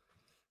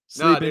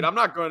 No, dude, I'm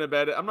not going to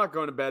bed. I'm not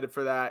going to bed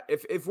for that.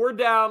 If we're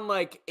down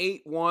like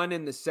 8-1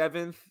 in the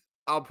 7th,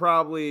 I'll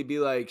probably be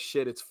like,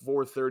 shit, it's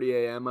 4:30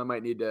 a.m. I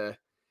might need to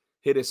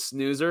hit a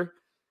snoozer.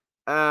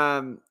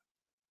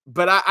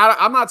 But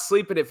I'm not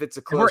sleeping if it's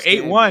a close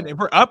game. If we're 8-1, if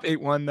we're up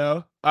 8-1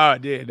 though. Oh,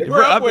 dude. If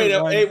we're up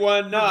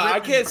 8-1, no, I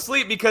can't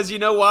sleep because you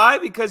know why?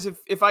 Because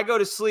if I go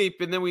to sleep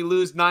and then we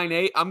lose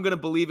 9-8, I'm going to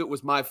believe it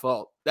was my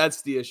fault.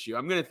 That's the issue.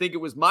 I'm going to think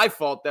it was my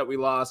fault that we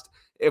lost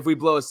if we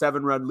blow a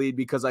 7-run lead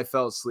because I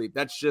fell asleep.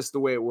 That's just the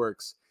way it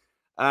works.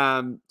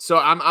 So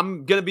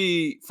I'm going to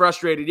be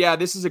frustrated. Yeah,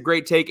 this is a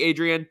great take,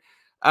 Adrian.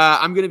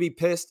 I'm going to be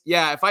pissed.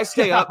 Yeah, if I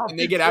stay up and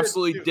they get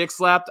absolutely dick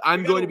slapped,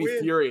 I'm going to be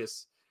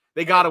furious.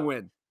 They got to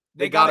win.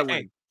 They got to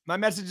win. My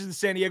message to the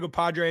San Diego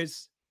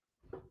Padres,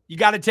 you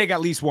got to take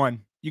at least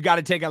one. You got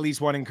to take at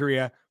least one in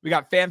Korea. We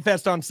got Fan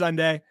Fest on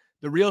Sunday.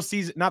 The real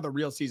season, not the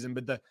real season,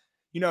 but the,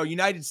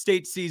 United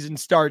States season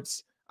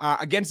starts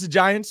against the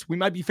Giants. We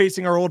might be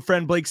facing our old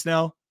friend Blake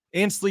Snell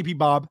and Sleepy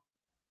Bob.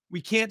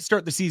 We can't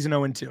start the season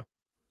 0-2.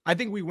 I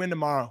think we win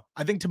tomorrow.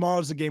 I think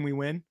tomorrow's the game we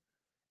win.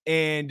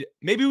 And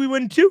maybe we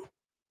win 2.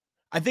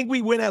 I think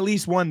we win at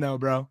least 1, though,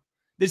 bro.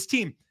 This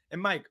team.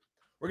 And Mike,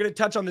 we're going to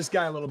touch on this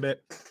guy a little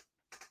bit.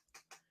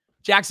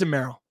 Jackson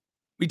Merrill.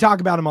 We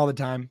talk about him all the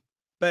time.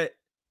 But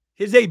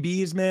his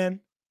ABs, man,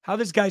 how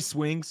this guy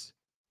swings.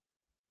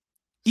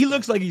 He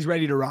looks like he's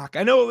ready to rock.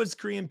 I know it was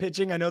Korean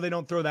pitching. I know they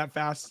don't throw that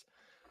fast.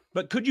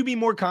 But could you be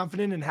more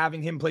confident in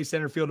having him play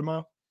center field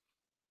tomorrow?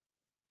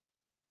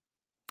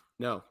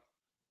 No.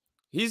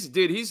 He's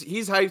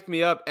hyped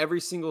me up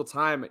every single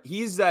time.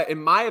 He's in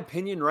my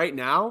opinion right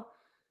now,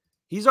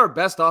 he's our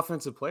best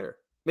offensive player.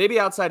 Maybe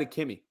outside of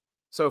Kimmy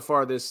so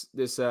far this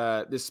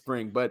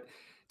spring, but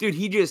dude,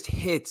 he just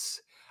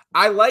hits.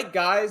 I like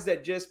guys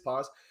that just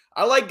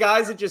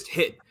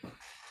hit.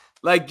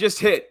 Like just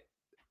hit.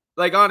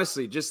 Like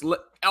honestly,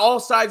 all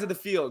sides of the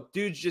field.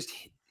 Dude just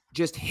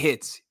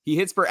hits. He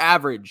hits for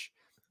average.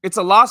 It's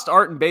a lost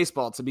art in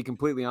baseball, to be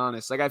completely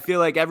honest. Like, I feel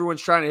like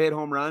everyone's trying to hit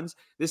home runs.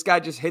 This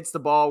guy just hits the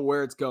ball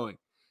where it's going.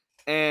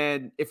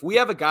 And if we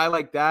have a guy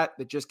like that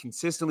just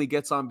consistently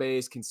gets on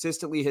base,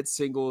 consistently hits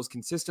singles,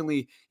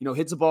 consistently,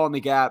 hits a ball in the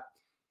gap,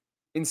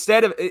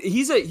 instead of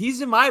he's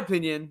in my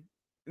opinion,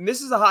 and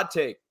this is a hot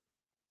take.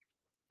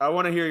 I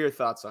want to hear your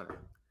thoughts on it.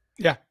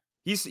 Yeah.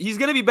 He's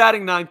going to be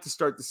batting 9th to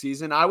start the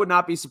season. I would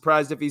not be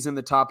surprised if he's in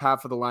the top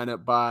half of the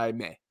lineup by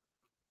May.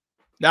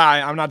 Nah,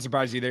 I'm not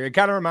surprised either. It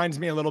kind of reminds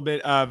me a little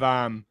bit of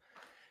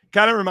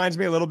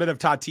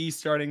Tatis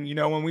starting,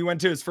 when we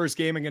went to his first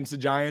game against the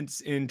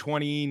Giants in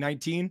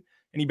 2019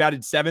 and he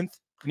batted 7th and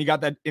he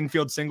got that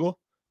infield single.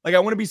 Like, I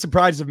wouldn't be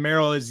surprised if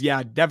Merrill is,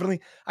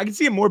 definitely. I can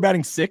see him more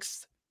batting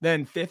 6th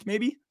than 5th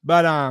maybe,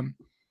 but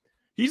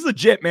he's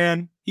legit,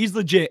 man. He's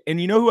legit.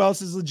 And you know who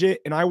else is legit?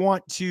 And I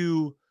want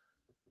to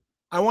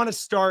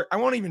start. I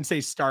won't even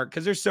say start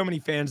because there's so many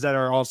fans that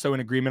are also in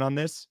agreement on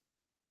this.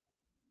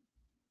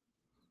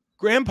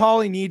 Graham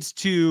Pauly needs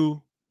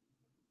to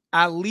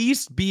at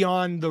least be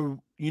on the,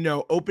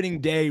 opening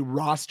day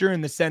roster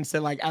in the sense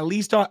that, like, at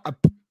least a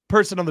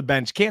person on the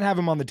bench. Can't have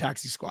him on the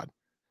taxi squad.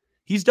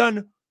 He's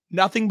done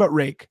nothing but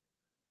rake.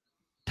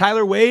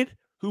 Tyler Wade,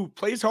 who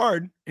plays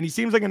hard, and he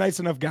seems like a nice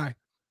enough guy.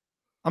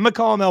 I'm going to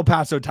call him El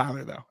Paso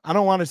Tyler, though. I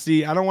don't want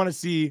to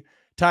see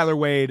Tyler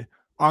Wade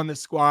on the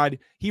squad.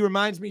 He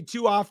reminds me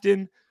too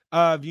often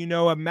of,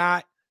 a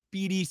Matt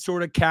Beatty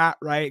sort of cat,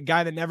 right?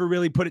 Guy that never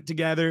really put it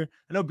together.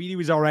 I know Beatty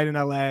was all right in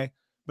LA,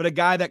 but a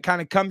guy that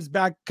kind of comes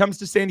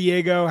to San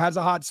Diego, has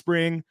a hot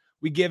spring.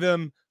 We give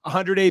him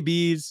 100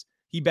 ABs.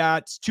 He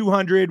bats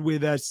 200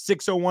 with a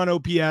 601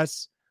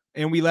 OPS,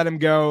 and we let him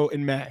go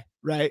in May,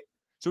 right?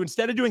 So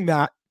instead of doing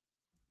that,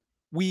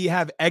 we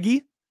have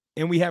Eggy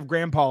and we have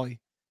Graham Pauly,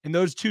 and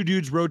those two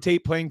dudes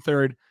rotate playing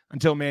third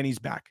until Manny's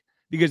back.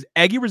 Because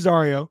Eggy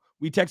Rosario,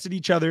 we texted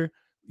each other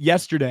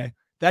yesterday.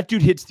 That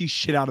dude hits the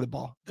shit out of the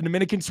ball. The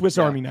Dominican Swiss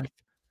Army knife.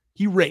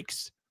 He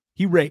rakes.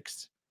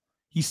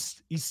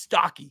 He's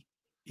stocky.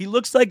 He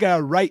looks like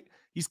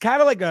he's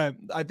kind of like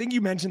I think you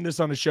mentioned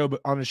this on a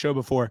show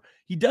before.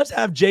 He does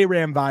have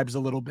J-Ram vibes a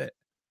little bit.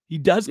 He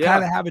does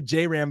kind of have a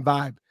J-Ram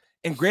vibe.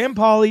 And Graham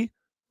Pauly,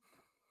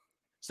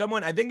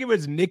 I think it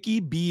was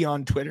Nikki B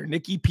on Twitter,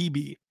 Nikki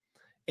PB.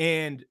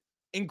 And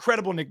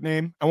incredible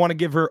nickname. I want to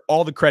give her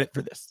all the credit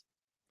for this.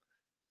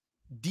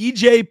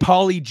 DJ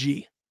Pauly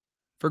G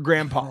for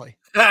Graham Pauly.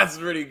 That's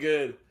pretty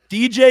good.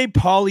 DJ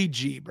Pauly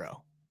G,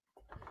 bro.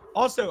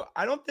 Also,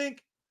 I don't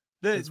think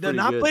the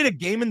not played a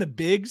game in the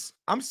bigs.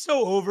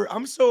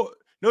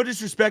 No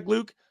disrespect,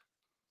 Luke.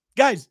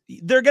 Guys,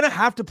 they're going to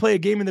have to play a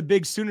game in the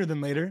bigs sooner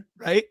than later,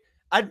 right?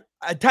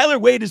 Tyler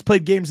Wade has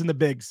played games in the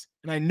bigs,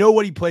 and I know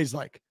what he plays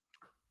like.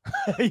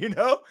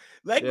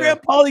 Let Graham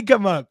Pauly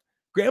come up.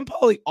 Graham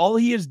Pauly, all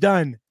he has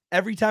done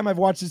every time I've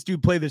watched this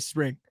dude play this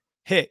spring,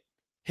 hit,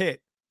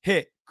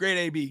 great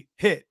AB,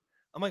 hit.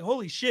 I'm like,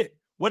 holy shit.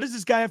 What does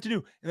this guy have to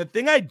do? And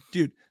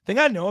the thing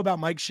I know about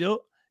Mike Schilt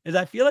is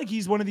I feel like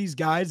he's one of these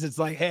guys that's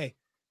like, hey,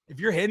 if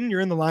you're hitting,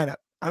 you're in the lineup.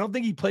 I don't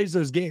think he plays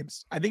those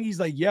games. I think he's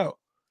like, yo,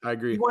 I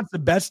agree. He wants the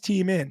best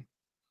team in.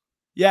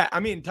 Yeah, I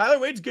mean, Tyler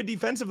Wade's good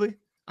defensively.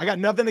 I got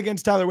nothing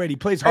against Tyler Wade. He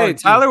plays hard.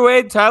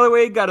 Hey, Tyler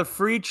Wade got a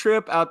free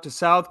trip out to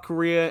South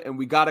Korea, and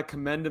we got to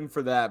commend him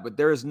for that. But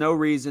there is no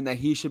reason that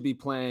he should be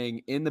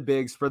playing in the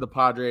bigs for the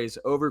Padres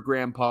over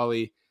Graham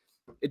Pauly.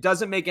 It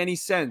doesn't make any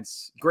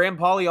sense. Graham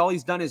Pauly, all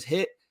he's done is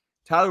hit.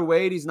 Tyler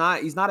Wade, he's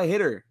not a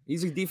hitter.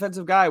 He's a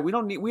defensive guy. We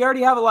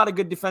already have a lot of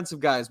good defensive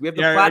guys. We have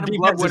the Platinum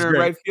Glove winner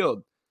in right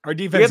field. Our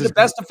defense we have the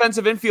best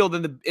defensive infield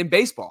in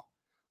baseball.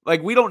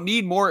 Like, we don't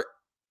need more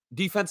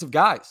defensive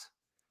guys.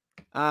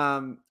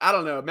 I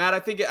don't know, Matt. I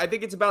think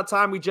it's about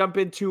time we jump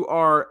into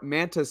our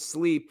Manta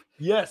sleep.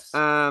 Yes.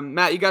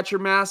 Matt, you got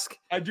your mask?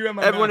 I do have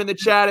my Everyone mask. in the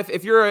chat,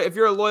 if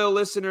you're a loyal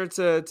listener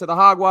to the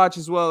Hog Watch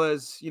as well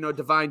as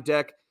Devine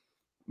Deck,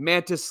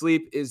 Manta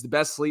Sleep is the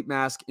best sleep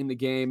mask in the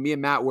game. Me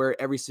and Matt wear it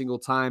every single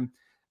time.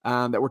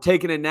 that we're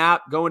taking a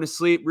nap, going to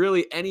sleep,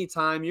 really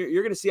anytime.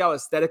 You're going to see how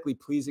aesthetically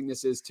pleasing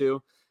this is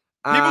too.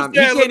 People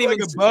say I look like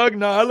a bug.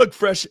 No, I look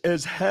fresh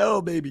as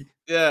hell, baby.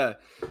 Yeah.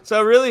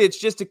 So really, it's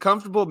just a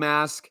comfortable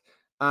mask.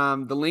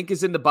 The link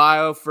is in the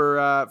bio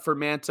for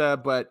Manta,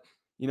 but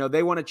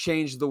they want to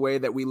change the way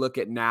that we look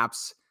at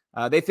naps.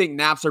 They think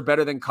naps are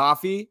better than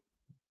coffee.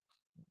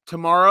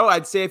 Tomorrow,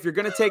 I'd say if you're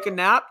going to take a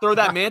nap, throw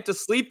that Manta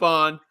sleep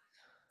on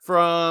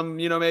from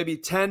maybe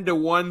 10 to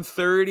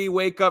 1:30.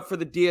 Wake up for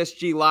the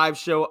DSG live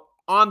show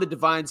on the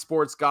Devine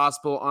Sports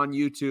Gospel on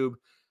YouTube.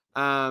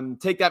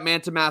 Take that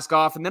Manta mask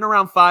off, and then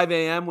around 5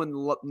 a.m. when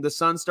the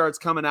sun starts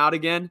coming out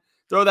again,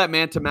 throw that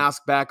Manta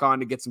mask back on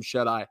to get some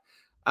shut-eye.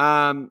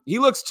 He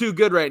looks too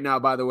good right now,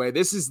 by the way.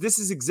 This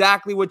is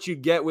exactly what you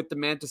get with the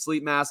Manta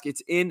sleep mask.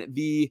 It's in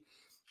the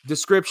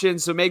description,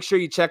 so make sure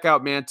you check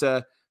out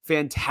Manta.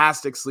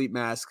 Fantastic sleep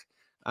mask.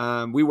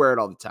 We wear it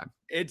all the time.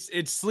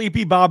 It's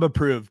Sleepy Bob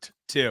approved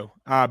too.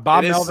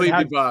 Bob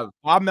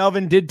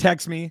Melvin did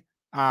text me.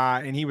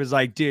 And he was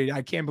like, dude,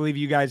 I can't believe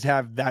you guys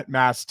have that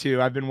mask too.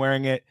 I've been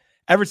wearing it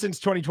ever since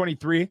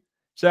 2023.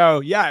 So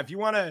yeah, if you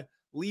want to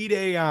lead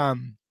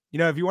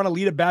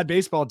a bad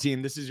baseball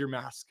team, this is your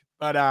mask.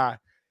 But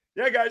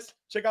yeah, guys,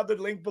 check out the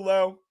link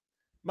below.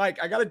 Mike,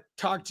 I got to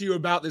talk to you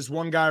about this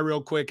one guy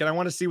real quick, and I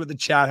want to see what the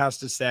chat has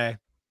to say.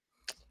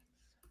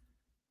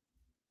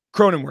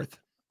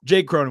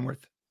 Jake Cronenworth.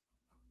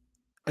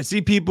 I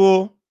see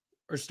people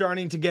are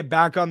starting to get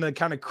back on the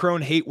kind of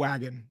Crone hate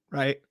wagon,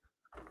 right?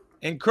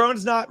 And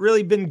Crone's not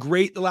really been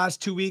great the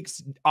last 2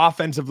 weeks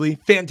offensively,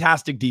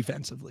 fantastic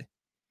defensively.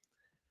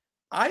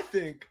 I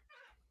think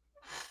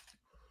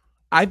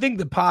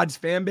the Pods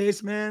fan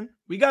base, man,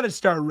 we got to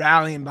start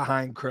rallying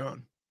behind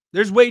Crone.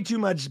 There's way too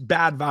much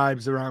bad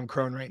vibes around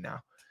Crone right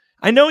now.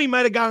 I know he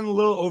might have gotten a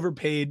little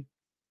overpaid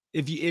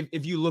if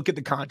you look at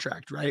the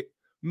contract, right?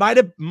 Might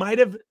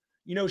have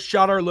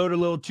shot our load a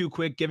little too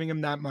quick giving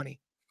him that money.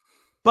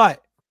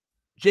 But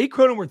Jake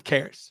Cronenworth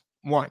cares.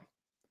 1.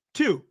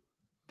 2.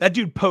 That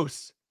dude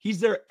posts. He's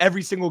there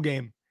every single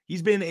game.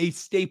 He's been a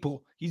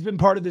staple. He's been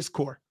part of this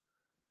core.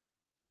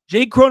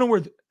 Jake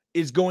Cronenworth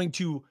is going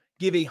to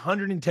give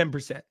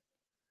 110%.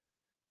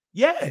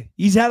 Yeah,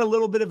 he's had a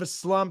little bit of a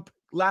slump.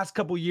 Last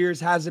couple years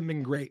hasn't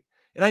been great.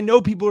 And I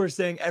know people are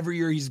saying every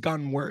year he's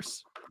gotten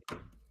worse.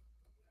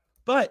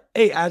 But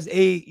hey, as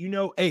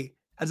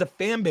a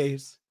fan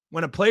base,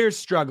 when a player's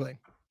struggling,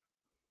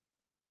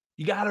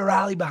 you got to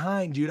rally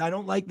behind, dude. I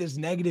don't like this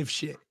negative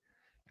shit.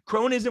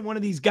 Crone isn't one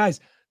of these guys.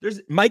 There's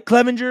Mike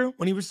Clevenger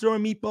when he was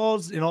throwing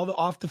meatballs and all the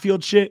off the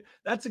field shit.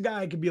 That's a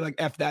guy I could be like,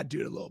 F that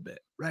dude a little bit,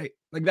 right?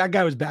 Like that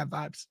guy was bad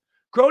vibes.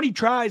 Crone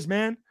tries,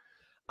 man.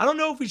 I don't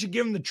know if we should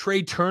give him the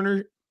Trey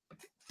Turner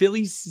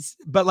Phillies,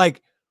 but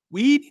like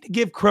we need to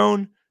give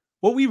Crone,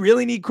 what we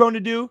really need Crone to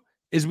do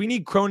is we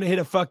need Crone to hit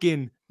a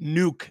fucking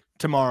nuke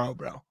tomorrow,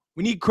 bro.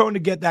 We need Crone to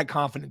get that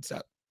confidence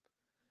up.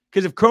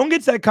 Because if Crone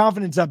gets that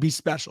confidence up, he's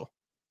special.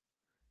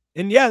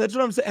 And yeah, that's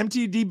what I'm saying.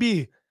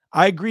 MTDB.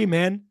 I agree,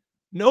 man.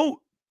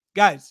 No,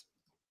 guys,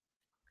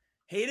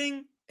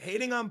 hating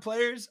on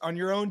players on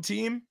your own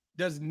team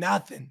does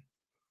nothing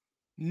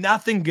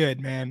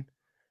good, man.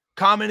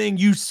 Commenting,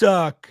 you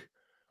suck.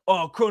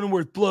 Oh,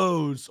 Cronenworth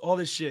blows. All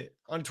this shit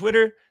on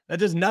Twitter, that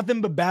does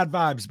nothing but bad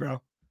vibes, bro.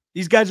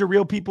 These guys are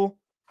real people.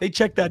 They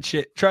check that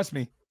shit. Trust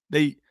me.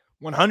 They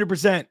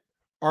 100%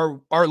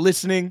 are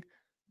listening,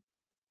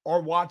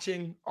 are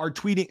watching, are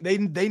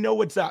tweeting. They know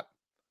what's up.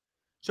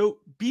 So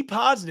be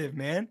positive,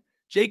 man.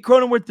 Jake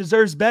Cronenworth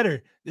deserves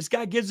better. This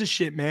guy gives a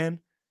shit, man.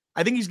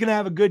 I think he's going to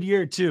have a good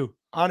year too,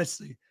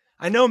 honestly.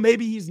 I know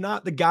maybe he's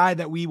not the guy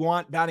that we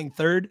want batting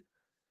third,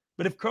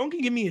 but if Crone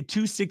can give me a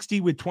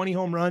 260 with 20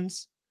 home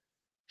runs,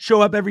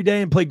 show up every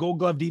day and play Gold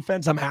Glove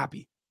defense, I'm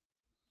happy.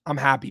 I'm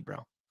happy,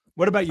 bro.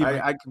 What about you?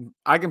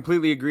 I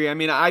completely agree. I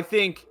mean, I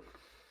think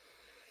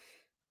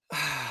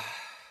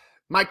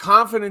my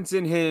confidence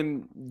in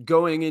him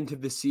going into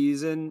the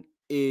season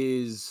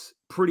is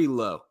pretty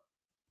low,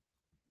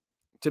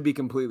 to be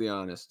completely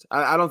honest.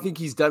 I don't think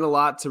he's done a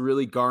lot to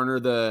really garner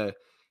the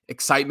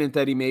excitement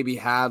that he maybe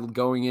had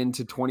going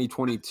into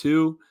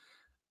 2022.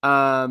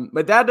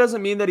 But that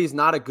doesn't mean that he's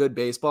not a good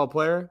baseball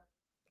player.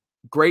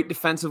 Great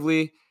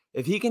defensively.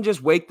 If he can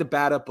just wake the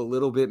bat up a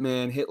little bit,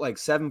 man, hit like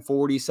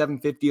 740,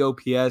 750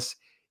 OPS,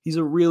 he's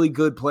a really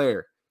good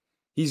player.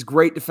 He's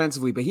great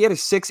defensively, but he had a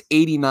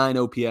 689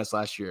 OPS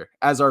last year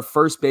as our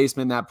first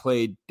baseman that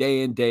played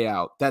day in, day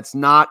out. That's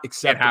not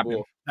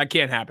acceptable. That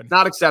can't happen.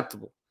 Not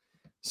acceptable.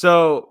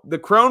 So the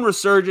Crone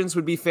resurgence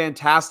would be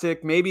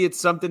fantastic. Maybe it's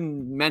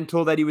something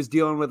mental that he was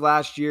dealing with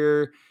last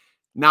year,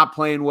 not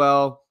playing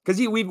well. Because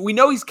we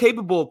know he's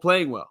capable of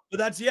playing well. But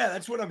that's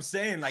what I'm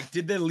saying. Like,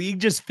 did the league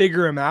just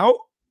figure him out?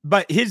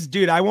 But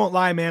dude, I won't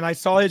lie, man. I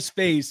saw his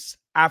face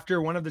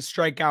after one of the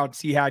strikeouts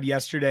he had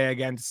yesterday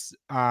against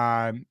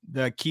the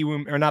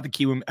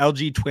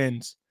LG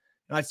Twins.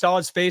 And I saw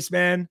his face,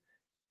 man,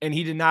 and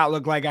he did not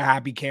look like a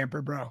happy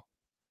camper, bro.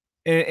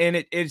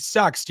 And it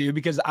sucks, dude,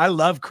 because I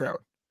love Crone.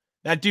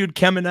 That dude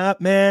coming up,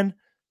 man,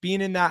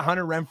 being in that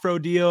Hunter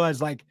Renfroe deal as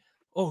like,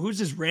 oh, who's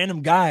this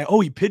random guy?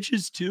 Oh, he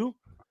pitches too?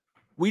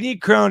 We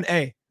need Crone.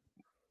 Hey,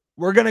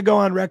 we're going to go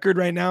on record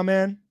right now,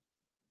 man.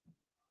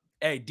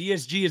 Hey,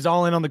 DSG is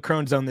all in on the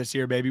Crone Zone this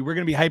year, baby. We're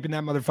going to be hyping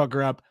that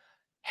motherfucker up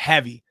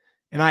heavy.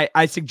 And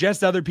I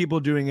suggest other people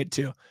doing it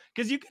too.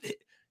 Because you could,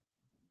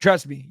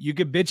 trust me, you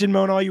could bitch and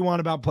moan all you want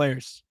about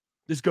players.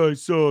 This guy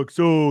sucks.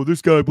 Oh,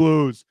 this guy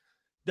blows.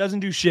 Doesn't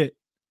do shit.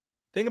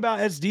 Think about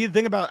SD.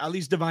 Think about at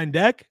least Devine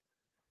Deck.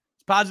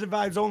 It's positive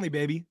vibes only,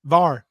 baby.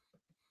 VAR.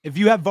 If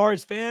you have VAR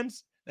as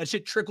fans, that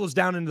shit trickles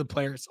down into the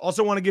players.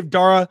 Also want to give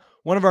Dara,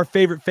 one of our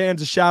favorite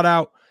fans, a shout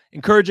out.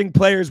 Encouraging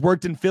players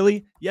worked in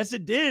Philly. Yes,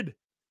 it did.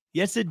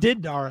 Yes, it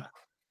did, Dara.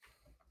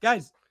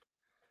 Guys,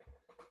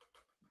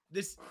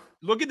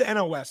 look at the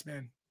NL West,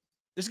 man.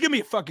 This is going to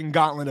be a fucking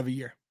gauntlet of a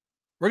year.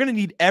 We're going to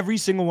need every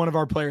single one of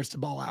our players to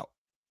ball out.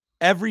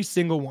 Every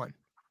single one.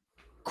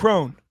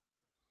 Crone,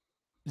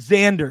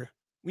 Xander.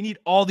 We need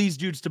all these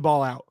dudes to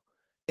ball out.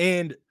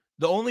 And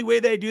the only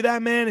way they do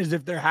that, man, is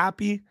if they're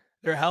happy,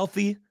 they're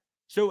healthy.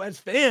 So as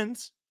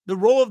fans, the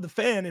role of the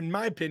fan, in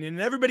my opinion,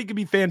 and everybody can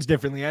be fans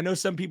differently. I know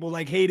some people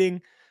like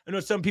hating. I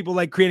know some people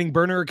like creating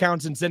burner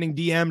accounts and sending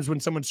DMs when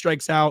someone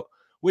strikes out,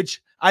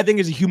 which I think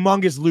is a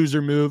humongous loser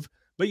move.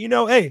 But,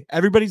 hey,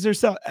 everybody's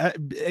theirself.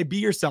 Be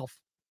yourself.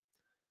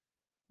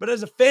 But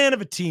as a fan of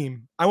a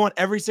team, I want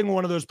every single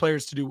one of those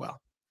players to do well.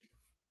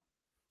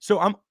 So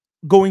I'm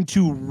going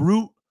to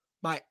root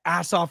my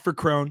ass off for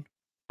Crone.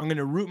 I'm going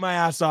to root my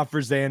ass off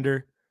for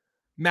Xander,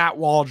 Matt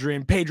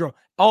Waldron, Pedro,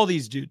 all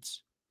these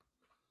dudes.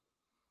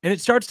 And it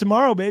starts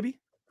tomorrow, baby.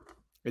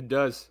 It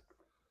does.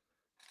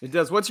 It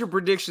does. What's your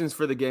predictions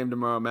for the game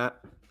tomorrow, Matt?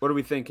 What are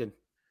we thinking?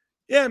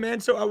 Yeah, man.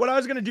 So what I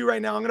was going to do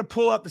right now, I'm going to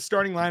pull up the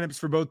starting lineups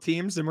for both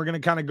teams, and we're going to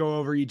kind of go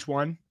over each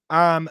one.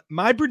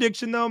 My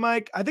prediction, though,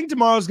 Mike, I think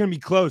tomorrow's going to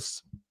be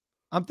close.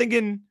 I'm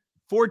thinking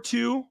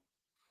 4-2,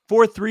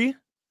 4-3.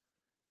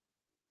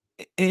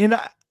 And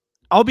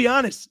I'll be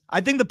honest.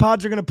 I think the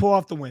Pods are going to pull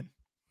off the win.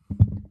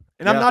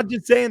 And I'm not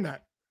just saying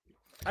that.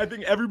 I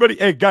think everybody –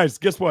 hey, guys,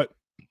 guess what?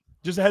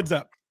 Just a heads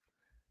up.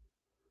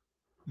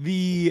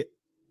 The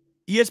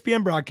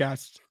ESPN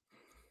broadcast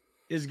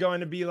is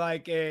going to be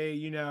like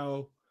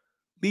a,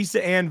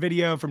 Lisa Ann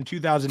video from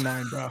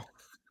 2009, bro.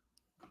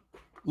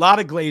 Lot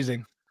of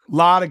glazing.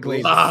 Lot of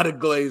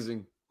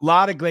glazing.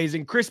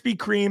 Krispy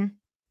Kreme,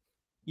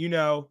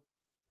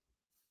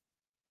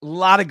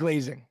 lot of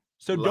glazing.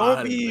 So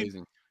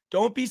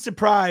don't be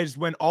surprised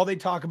when all they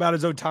talk about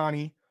is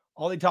Ohtani.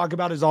 All they talk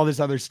about is all this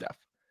other stuff.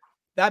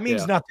 That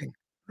means nothing.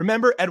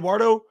 Remember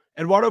Eduardo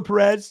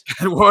Perez?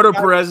 Eduardo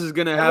Perez is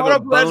going to have a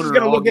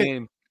boner all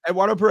game.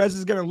 Eduardo Perez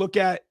is going to look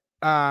at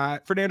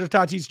Fernando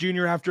Tatis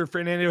Jr. after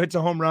Fernando hits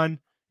a home run, and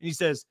he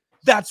says,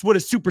 "That's what a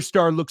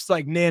superstar looks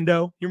like,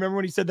 Nando." You remember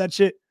when he said that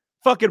shit?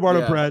 Fuck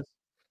Eduardo Perez.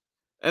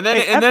 And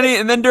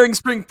then during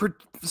spring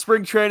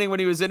training when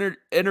he was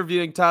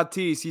interviewing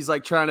Tatis, he's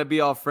like trying to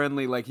be all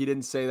friendly, like he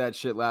didn't say that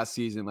shit last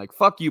season. Like,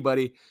 fuck you,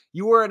 buddy.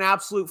 You were an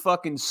absolute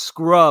fucking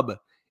scrub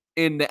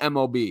in the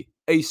MLB.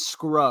 A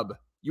scrub.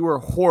 You were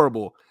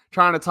horrible.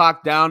 Trying to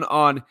talk down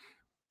on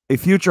a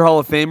future Hall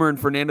of Famer in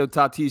Fernando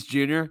Tatis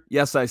Jr.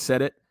 Yes, I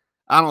said it.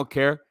 I don't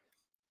care.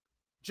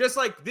 Just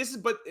like this is,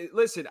 but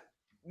listen,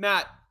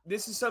 Matt,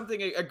 this is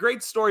a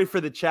great story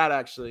for the chat,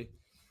 actually.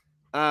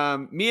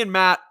 Me and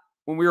Matt,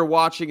 when we were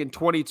watching in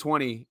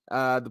 2020,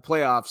 the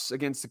playoffs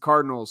against the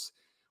Cardinals,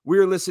 we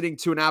were listening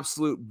to an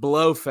absolute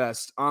blow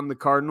fest on the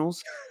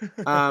Cardinals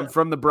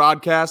from the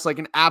broadcast, like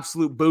an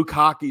absolute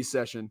bukkake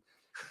session.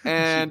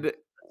 And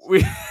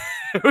we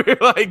were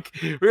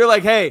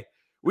like, hey,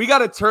 we got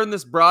to turn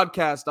this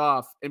broadcast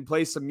off and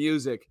play some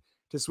music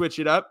to switch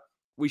it up.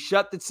 We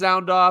shut the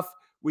sound off.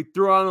 We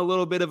threw on a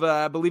little bit of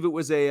I believe it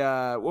was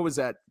what was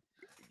that?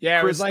 Yeah,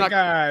 it was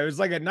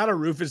like not a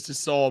Rufus to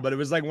Soul, but it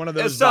was like one of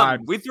those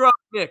vibes. We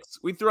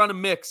threw on a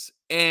mix,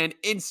 and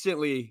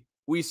instantly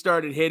we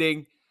started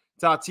hitting.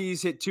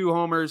 Tatis hit 2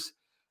 homers.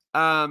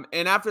 And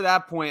after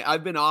that point,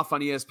 I've been off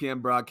on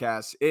ESPN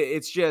broadcasts.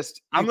 It's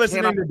just I'm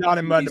listening to Don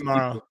and Mud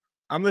tomorrow.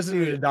 I'm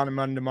listening to Don and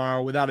Mud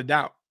tomorrow without a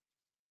doubt.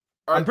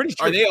 I'm pretty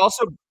sure.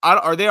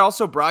 Are they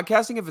also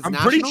broadcasting if it's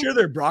national? I'm pretty sure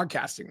they're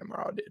broadcasting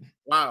tomorrow, dude.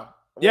 Wow.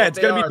 Yeah, it's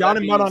going to be Don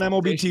and Mud on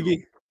MLB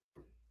TV.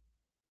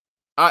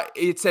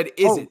 It said,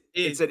 is it?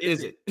 It said,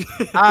 is it?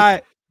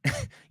 I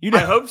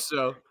hope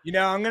so.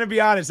 I'm going to be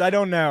honest. I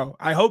don't know.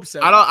 I hope so.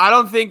 I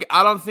don't think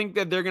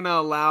that they're going to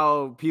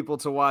allow people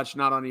to watch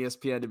not on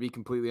ESPN, to be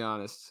completely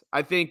honest.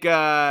 I think,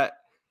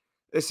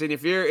 listen,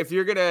 if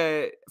you're going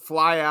to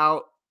fly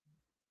out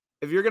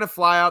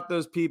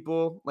those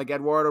people like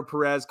Eduardo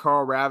Perez,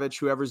 Carl Ravitch,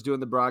 whoever's doing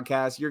the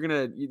broadcast, you're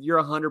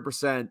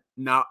 100%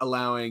 not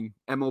allowing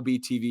MLB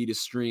TV to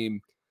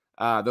stream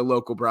the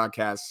local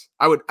broadcasts.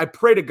 I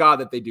pray to God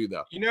that they do,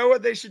 though. You know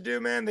what they should do,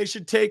 man? They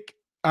should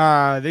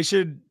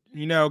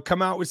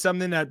come out with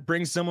something that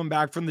brings someone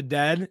back from the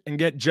dead and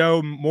get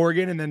Joe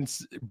Morgan and then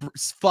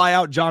fly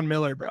out John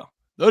Miller, bro.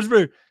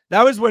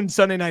 That was when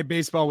Sunday Night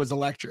Baseball was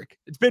electric.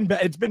 It's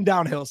been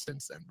downhill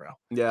since then, bro.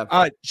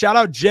 Yeah. Shout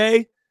out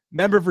Jay,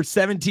 member for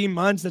 17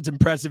 months. That's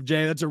impressive,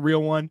 Jay. That's a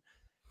real one.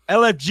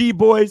 LFG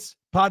boys,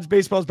 Pods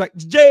Baseball's back.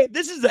 Jay,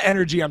 this is the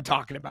energy I'm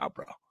talking about,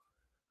 bro.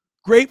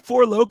 Great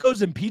Four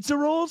Locos and pizza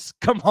rolls?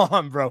 Come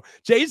on, bro.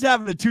 Jay's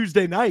having a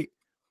Tuesday night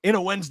in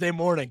a Wednesday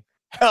morning.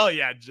 Hell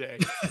yeah, Jay.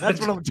 That's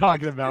what I'm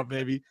talking about,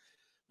 baby.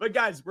 But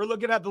guys, we're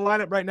looking at the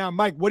lineup right now.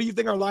 Mike, what do you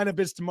think our lineup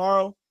is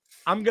tomorrow?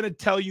 I'm going to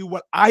tell you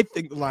what I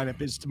think the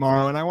lineup is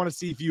tomorrow, and I want to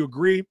see if you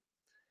agree.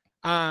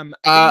 Sorry,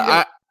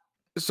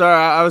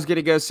 I was going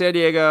to go San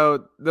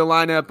Diego. The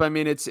lineup, I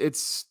mean,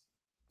 it's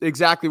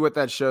exactly what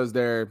that shows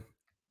there.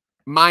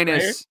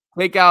 Minus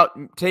take out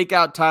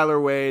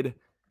Tyler Wade.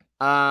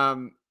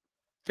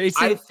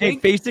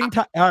 Facing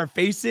Tyler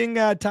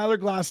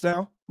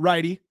Glasnow,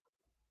 righty.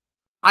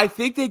 I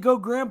think they go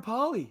Graham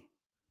Pauly.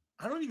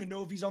 I don't even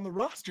know if he's on the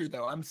roster,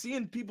 though. I'm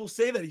seeing people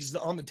say that he's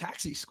on the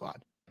taxi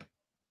squad.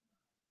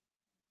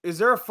 Is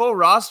there a full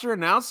roster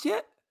announced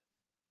yet?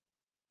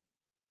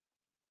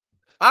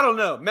 I don't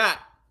know. Matt,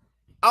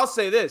 I'll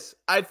say this.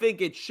 I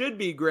think it should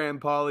be Graham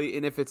Pauly,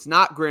 and if it's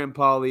not Graham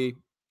Pauly,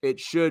 it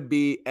should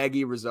be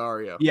Eggy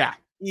Rosario. Yeah.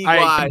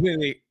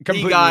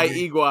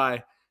 Completely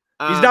Igui.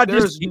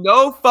 There's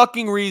no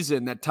fucking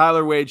reason that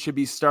Tyler Wade should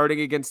be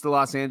starting against the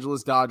Los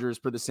Angeles Dodgers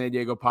for the San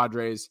Diego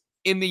Padres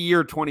in the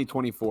year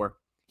 2024.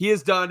 He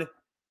has done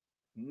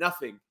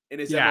nothing in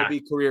his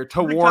MLB career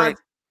to warrant.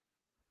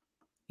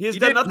 He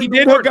did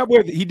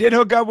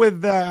hook up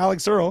with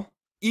Alex Earl.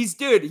 He's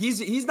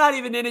not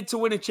even in it to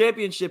win a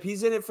championship.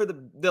 He's in it for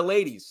the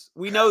ladies.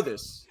 We know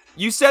this.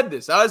 You said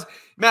this.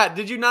 Matt,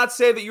 did you not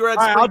say that you were at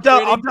spring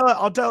training?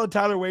 I'll tell a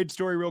Tyler Wade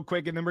story real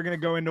quick, and then we're going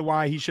to go into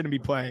why he shouldn't be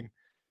playing.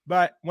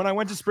 But when I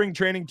went to spring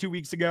training 2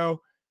 weeks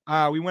ago,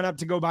 we went up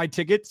to go buy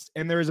tickets,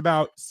 and there was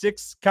about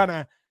 6 kind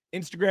of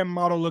Instagram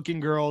model-looking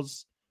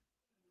girls,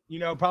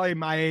 probably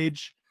my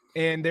age,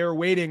 and they were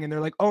waiting, and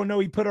they're like, oh, no,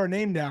 he put our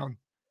name down.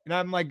 And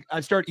I'm like,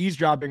 I start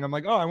eavesdropping. I'm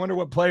like, oh, I wonder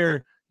what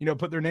player,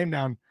 put their name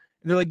down.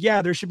 And they're like,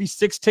 yeah, there should be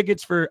 6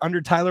 tickets for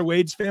under Tyler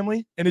Wade's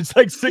family. And it's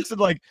like 6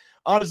 of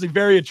honestly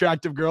very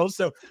attractive girls.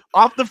 So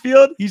off the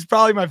field, he's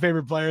probably my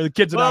favorite player. The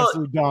kid's an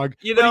absolute dog.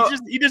 He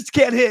just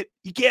can't hit.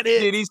 He can't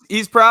hit. Dude,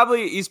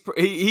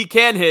 he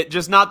can hit,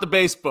 just not the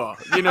baseball.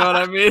 You know what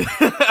I mean?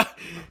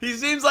 He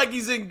seems like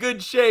he's in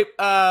good shape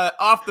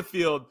off the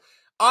field.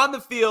 On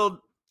the field,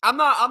 I'm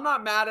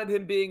not mad at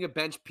him being a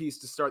bench piece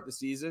to start the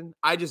season.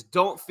 I just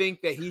don't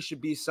think that he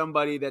should be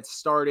somebody that's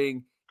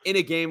starting in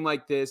a game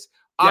like this.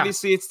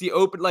 Obviously, it's the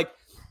open.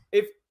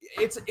 If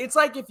it's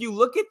like if you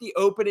look at the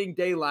opening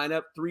day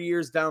lineup 3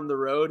 years down the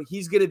road,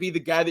 he's gonna be the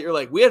guy that you're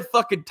like, we had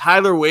fucking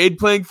Tyler Wade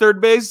playing third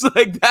base.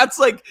 That's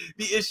the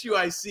issue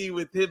I see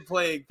with him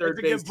playing third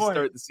base to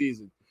start the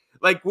season.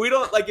 We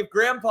don't if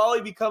Graham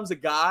Pauly becomes a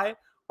guy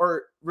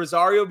or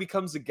Rosario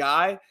becomes a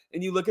guy,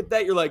 and you look at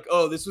that, you're like,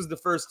 oh, this was the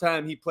first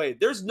time he played.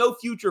 There's no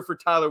future for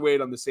Tyler Wade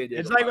on the San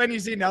Diego. It's like when you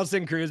see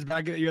Nelson Cruz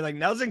back, you're like,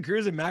 Nelson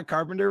Cruz and Matt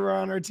Carpenter were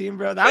on our team,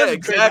 bro. That was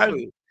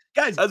exactly.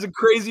 Guys, that's a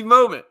crazy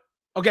moment.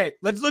 Okay,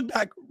 let's look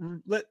back.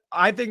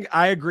 I think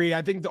I agree.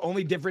 I think the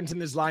only difference in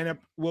this lineup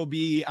will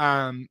be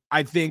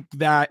I think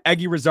that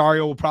Eggy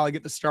Rosario will probably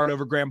get the start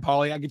over Graham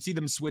Pauly. I could see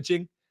them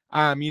switching.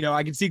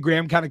 I could see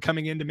Graham kind of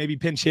coming in to maybe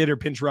pinch hit or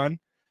pinch run.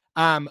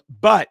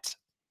 But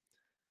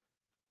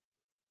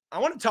I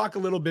want to talk a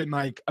little bit,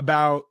 Mike,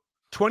 about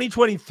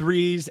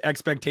 2023's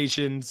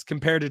expectations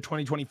compared to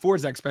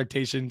 2024's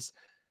expectations.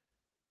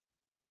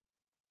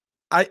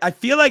 I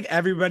feel like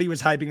everybody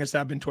was hyping us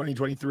up in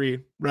 2023,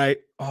 right?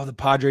 Oh, the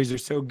Padres are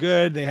so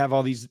good. They have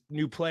all these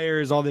new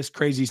players, all this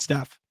crazy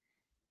stuff.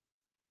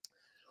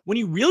 When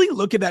you really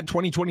look at that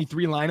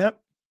 2023 lineup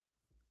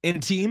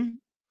and team,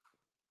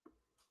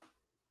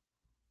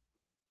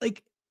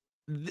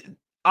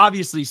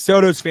 obviously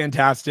Soto's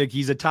fantastic.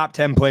 He's a top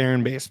 10 player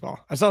in baseball.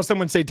 I saw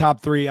someone say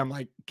top 3. I'm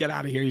like, get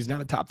out of here. He's not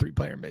a top 3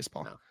 player in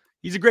baseball. No.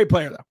 He's a great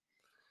player, though.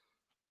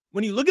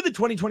 When you look at the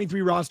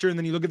 2023 roster and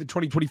then you look at the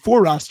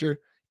 2024 roster,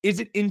 is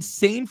it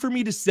insane for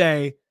me to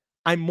say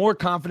I'm more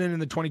confident in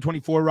the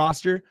 2024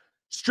 roster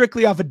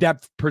strictly off of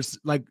depth,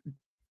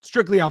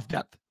 strictly off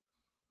depth,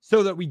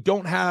 so that we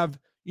don't have,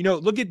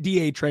 look at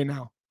DH right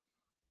now.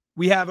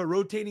 We have a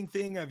rotating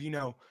thing of,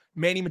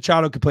 Manny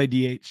Machado could play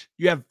DH.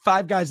 You have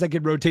 5 guys that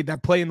could rotate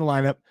that play in the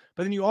lineup,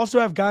 but then you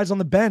also have guys on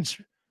the bench.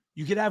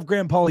 You could have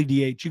Graham Pauly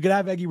DH. You could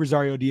have Eggy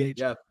Rosario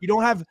DH. Yeah. You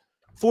don't have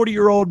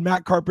 40-year-old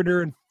Matt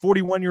Carpenter and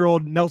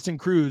 41-year-old Nelson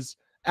Cruz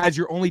as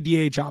your only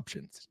DH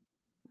options.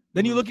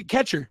 Then you look at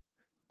catcher.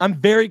 I'm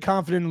very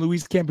confident in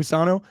Luis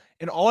Campusano,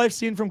 and all I've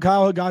seen from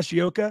Kyle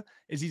Higashioka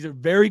is he's a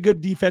very good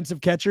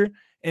defensive catcher,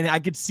 and I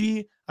could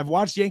see, I've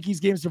watched Yankees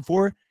games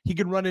before, he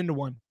could run into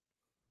one.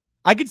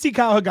 I could see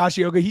Kyle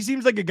Higashioka. He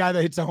seems like a guy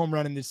that hits a home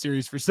run in this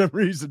series for some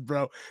reason,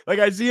 bro.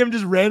 I see him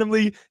just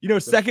randomly,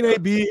 second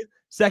AB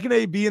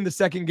in the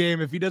second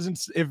game. If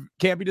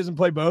Campy doesn't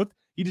play both,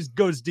 he just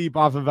goes deep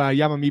off of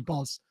Yama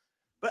meatballs.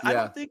 But I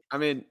don't think,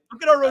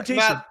 look at our rotation.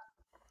 Matt,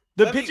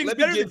 the pitching's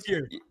better this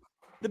year.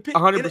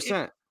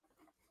 100%.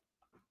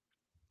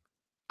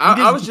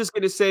 I was just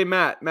going to say,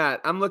 Matt,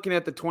 I'm looking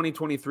at the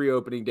 2023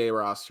 opening day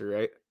roster,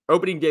 right?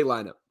 Opening day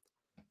lineup.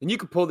 And you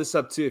can pull this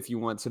up too if you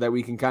want, so that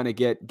we can kind of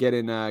get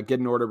in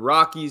order.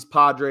 Rockies,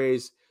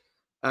 Padres,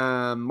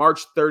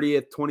 March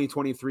 30th,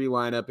 2023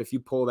 lineup, if you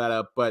pull that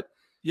up. But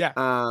yeah,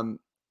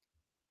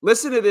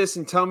 Listen to this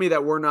and tell me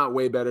that we're not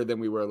way better than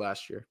we were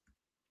last year.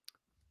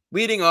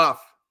 Leading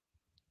off,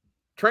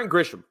 Trent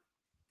Grisham.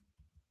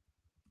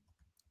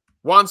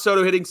 Juan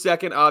Soto hitting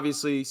second,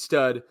 obviously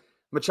stud.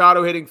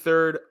 Machado hitting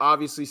third,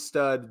 obviously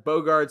stud.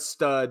 Bogart,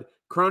 stud.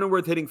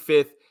 Cronenworth hitting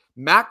fifth.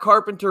 Matt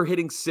Carpenter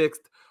hitting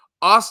sixth.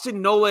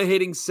 Austin Nola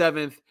hitting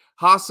seventh.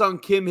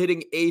 Ha-Seong Kim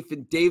hitting eighth.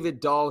 And David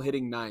Dahl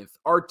hitting ninth.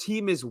 Our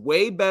team is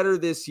way better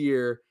this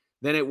year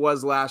than it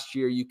was last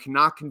year. You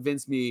cannot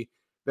convince me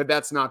that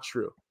that's not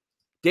true.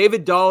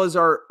 David Dahl is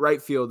our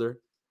right fielder.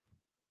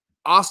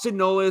 Austin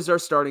Nola is our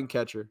starting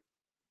catcher.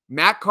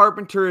 Matt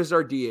Carpenter is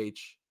our DH.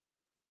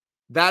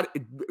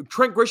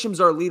 Trent Grisham's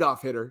our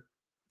leadoff hitter.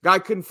 Guy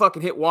couldn't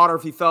fucking hit water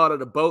if he fell out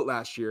of a boat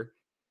last year.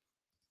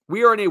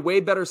 We are in a way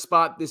better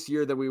spot this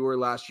year than we were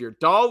last year.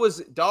 Dahl was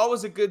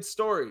a good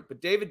story,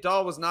 but David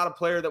Dahl was not a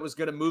player that was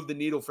going to move the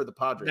needle for the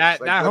Padres.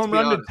 That home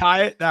run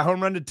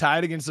to tie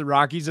it against the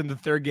Rockies in the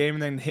third game,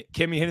 and then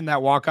Kimmy hitting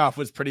that walk-off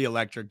was pretty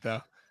electric,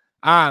 though.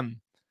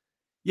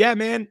 Yeah,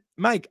 man,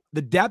 Mike,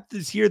 the depth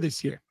is here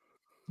this year.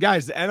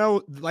 Guys, the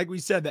NL, like we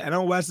said, the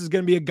NL West is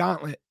going to be a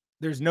gauntlet.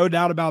 There's no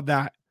doubt about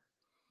that.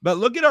 But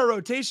look at our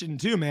rotation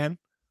too, man.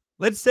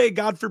 Let's say,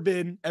 God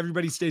forbid,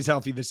 everybody stays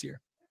healthy this year.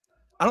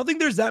 I don't think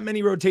there's that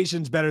many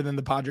rotations better than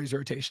the Padres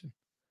rotation.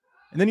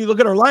 And then you look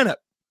at our lineup.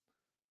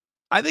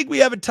 I think we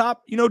have a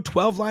top,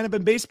 12 lineup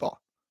in baseball.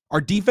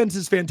 Our defense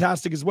is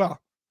fantastic as well.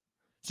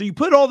 So you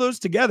put all those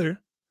together.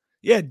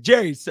 Yeah,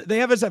 Jerry, they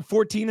have us at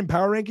 14 in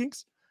power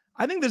rankings.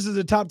 I think this is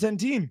a top 10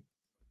 team.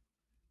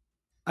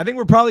 I think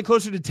we're probably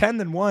closer to 10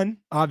 than 1,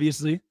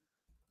 obviously.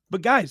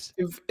 But guys,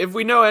 if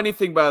we know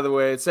anything, by the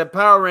way, it's that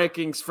power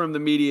rankings from the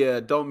media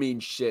don't mean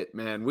shit,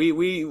 man.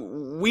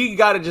 We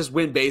got to just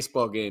win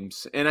baseball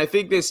games, and I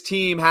think this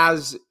team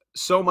has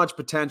so much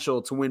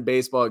potential to win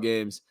baseball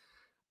games.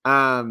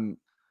 Yeah,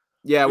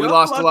 we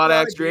lost a lot of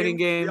extra inning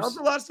games. We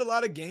also lost a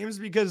lot of games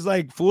because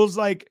fools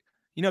Josh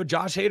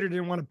Hader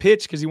didn't want to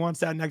pitch because he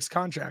wants that next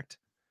contract.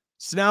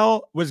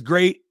 Snell was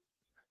great,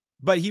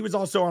 but he was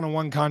also on a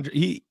one contract.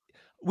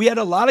 We had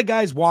a lot of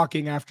guys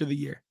walking after the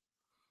year.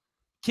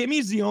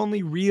 Kimmy's the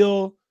only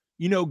real,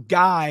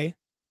 guy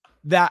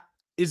that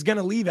is going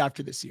to leave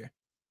after this year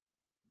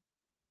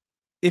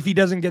if he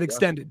doesn't get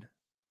extended.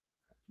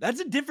 That's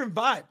a different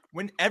vibe.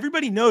 When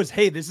everybody knows,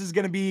 hey, this is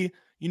going to be,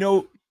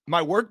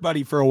 my work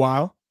buddy for a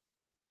while,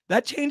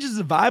 that changes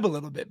the vibe a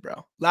little bit,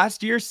 bro.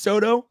 Last year,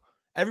 Soto,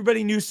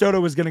 everybody knew Soto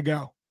was going to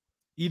go.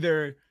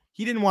 Either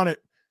he didn't want to,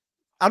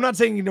 I'm not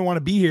saying he didn't want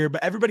to be here,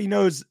 but everybody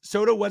knows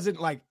Soto wasn't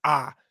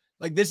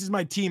this is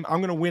my team. I'm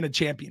going to win a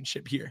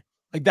championship here.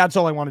 That's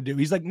all I want to do.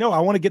 He's like, no, I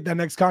want to get that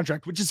next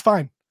contract, which is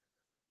fine.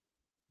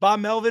 Bob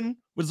Melvin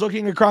was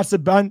looking across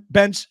the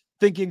bench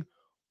thinking,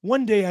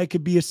 one day I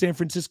could be a San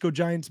Francisco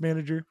Giants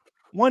manager.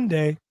 One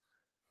day.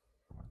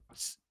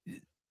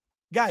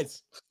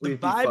 Guys, the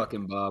vibe.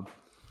 Fucking Bob.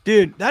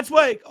 Dude, that's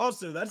why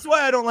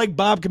I don't like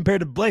Bob compared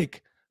to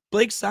Blake.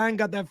 Blake signed,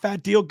 got that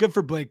fat deal. Good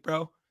for Blake,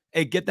 bro.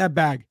 Hey, get that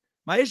bag.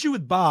 My issue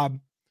with Bob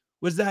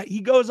was that he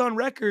goes on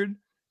record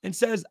and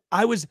says,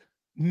 I was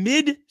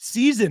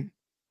mid-season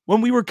when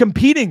we were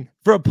competing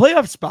for a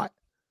playoff spot,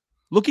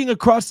 looking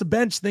across the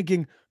bench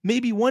thinking,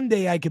 maybe one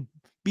day I could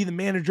be the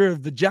manager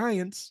of the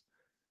Giants.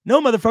 No,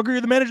 motherfucker,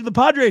 you're the manager of the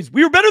Padres.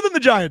 We were better than the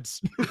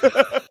Giants.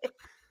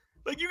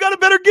 You got a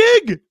better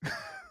gig.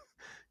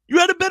 You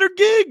had a better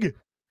gig.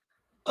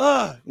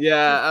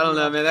 Yeah, I don't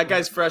know, man. That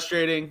guy's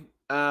frustrating.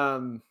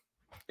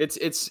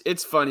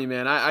 It's funny,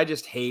 man. I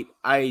just hate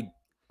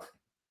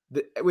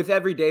with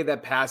every day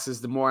that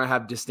passes, the more I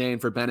have disdain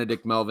for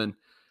Benedict Melvin.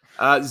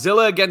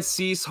 Zilla against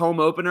Cease home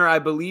opener. I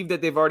believe that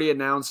they've already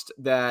announced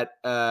that.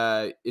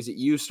 Is it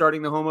you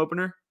starting the home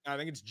opener? I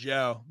think it's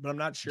Joe, but I'm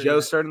not sure. Joe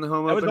starting the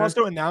home opener. That was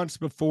also announced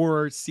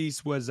before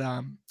Cease was.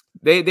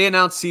 They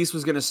announced Cease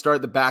was going to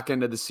start the back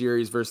end of the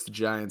series versus the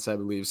Giants, I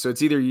believe. So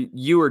it's either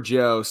you or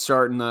Joe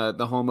starting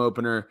the home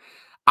opener.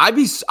 I'd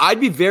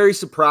be very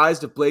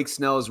surprised if Blake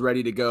Snell is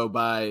ready to go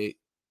by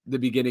the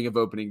beginning of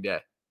opening day.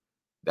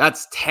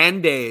 That's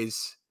 10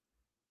 days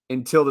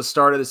until the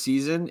start of the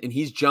season, and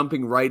he's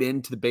jumping right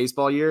into the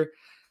baseball year.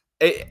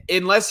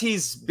 Unless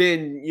he's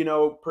been,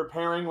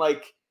 preparing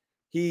like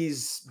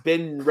he's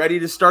been ready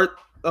to start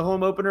the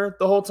home opener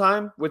the whole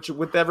time,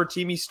 whichever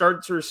team he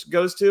starts or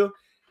goes to,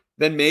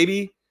 then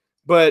maybe.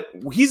 But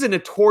he's a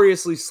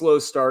notoriously slow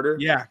starter.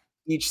 Yeah.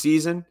 Each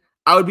season.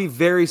 I would be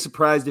very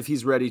surprised if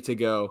he's ready to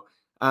go.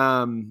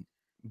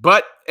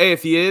 But hey,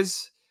 if he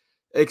is,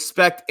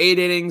 expect 8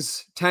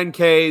 innings, 10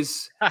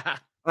 Ks.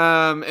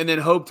 And then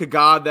hope to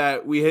God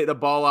that we hit a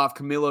ball off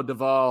Camilo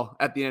Duvall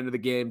at the end of the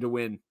game to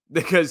win.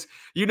 Because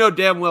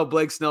damn well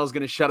Blake Snell is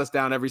going to shut us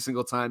down every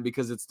single time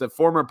because it's the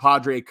former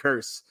Padre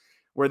curse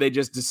where they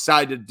just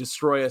decide to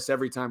destroy us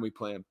every time we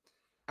play him.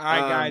 All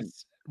right,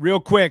 guys. Real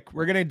quick,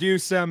 we're going to do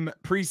some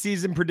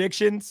preseason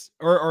predictions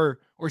or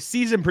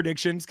season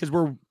predictions because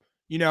we're,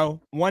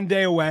 1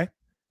 day away.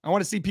 I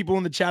want to see people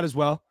in the chat as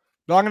well.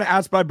 But I'm going to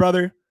ask my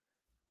brother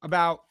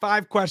about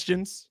 5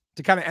 questions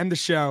to kind of end the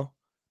show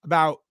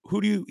about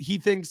he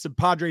thinks the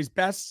Padres'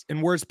 best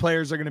and worst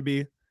players are going to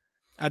be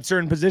at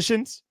certain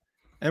positions.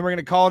 and we're going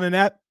to call it an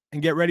ep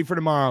and get ready for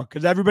tomorrow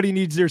because everybody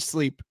needs their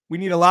sleep. We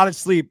need a lot of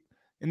sleep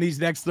in these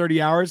next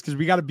 30 hours because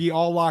we got to be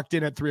all locked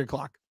in at 3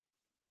 o'clock.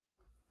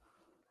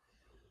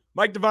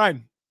 Mike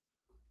Devine,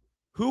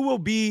 who will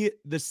be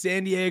the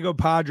San Diego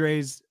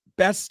Padres'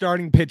 best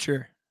starting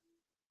pitcher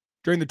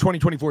during the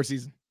 2024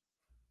 season?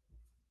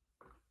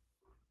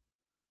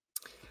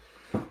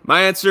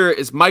 My answer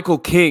is Michael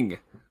King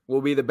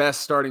will be the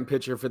best starting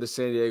pitcher for the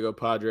San Diego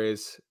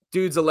Padres.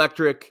 Dude's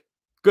electric,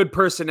 good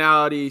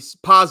personality,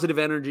 positive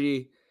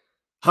energy,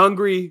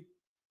 hungry,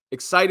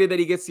 excited that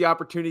he gets the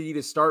opportunity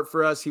to start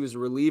for us. He was a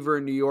reliever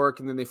in New York,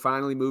 and then they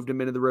finally moved him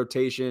into the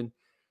rotation.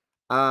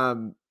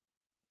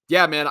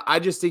 Yeah, man, I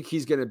just think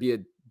he's going to be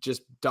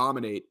just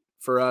dominate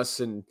for us.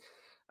 And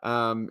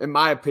in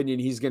my opinion,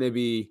 he's going to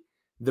be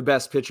the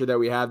best pitcher that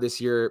we have this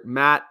year.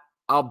 Matt,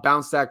 I'll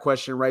bounce that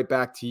question right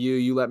back to you.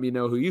 You let me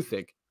know who you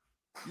think.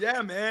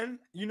 Yeah, man.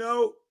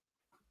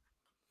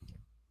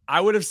 I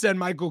would have said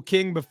Michael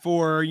King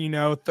before,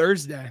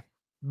 Thursday,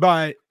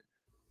 but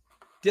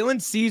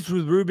Dylan Cease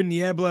with Ruben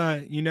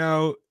Niebla,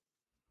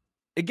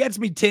 it gets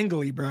me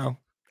tingly, bro.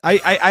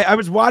 I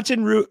was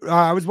watching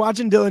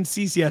Dylan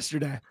Cease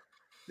yesterday.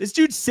 This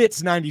dude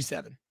sits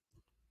 97.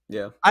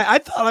 Yeah. I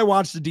thought I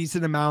watched a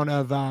decent amount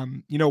of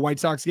White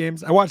Sox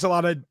games. I watched a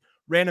lot of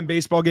random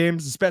baseball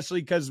games,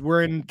 especially because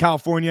we're in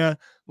California.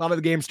 A lot of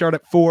the games start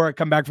at 4. I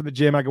come back from the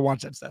gym. I can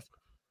watch that stuff.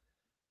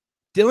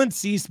 Dylan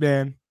Cease,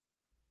 man,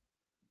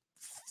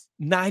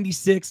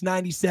 96,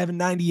 97,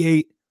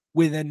 98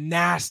 with a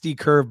nasty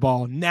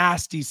curveball,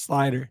 nasty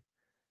slider.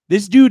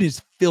 This dude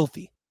is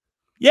filthy.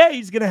 Yeah,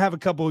 he's going to have a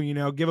couple,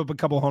 give up a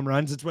couple home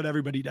runs. It's what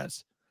everybody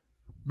does.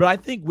 But I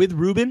think with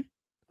Ruben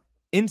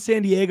in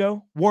San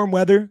Diego, warm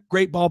weather,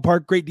 great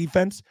ballpark, great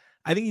defense,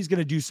 I think he's going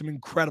to do some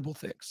incredible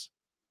things.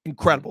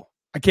 Incredible.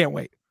 I can't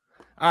wait.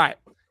 All right.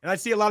 And I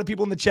see a lot of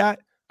people in the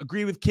chat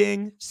agree with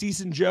King, Cease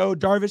and Joe,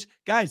 Darvish.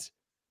 Guys,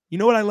 you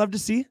know what I love to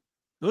see?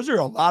 Those are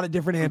a lot of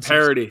different answers.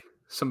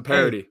 Some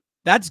parity. Hey,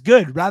 that's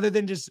good rather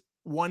than just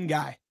one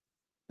guy.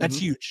 That's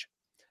huge.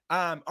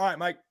 All right,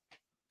 Mike.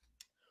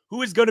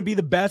 Who is going to be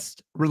the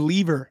best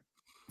reliever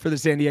for the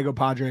San Diego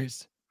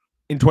Padres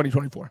in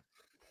 2024?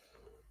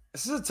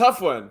 This is a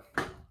tough one,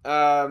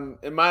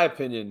 in my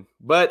opinion.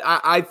 But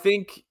I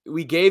think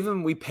we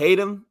paid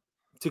him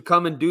to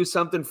come and do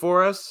something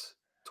for us.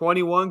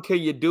 21, can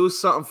you do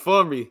something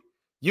for me?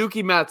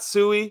 Yuki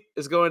Matsui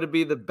is going to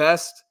be the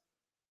best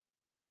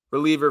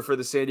reliever for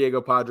the San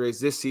Diego Padres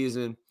this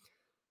season.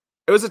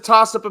 It was a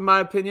toss-up in my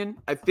opinion.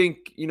 I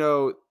think,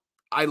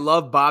 I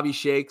love Bobby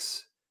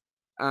Shakes,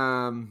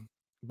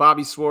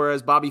 Bobby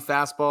Suarez, Bobby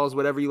Fastballs,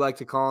 whatever you like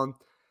to call him.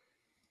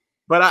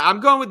 But I'm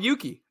going with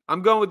Yuki.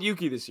 I'm going with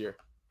Yuki this year.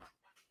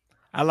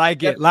 I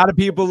like it. A lot of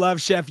people love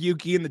Chef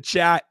Yuki in the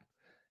chat.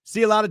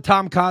 See a lot of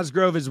Tom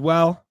Cosgrove as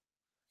well.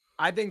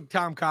 I think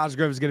Tom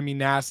Cosgrove is going to be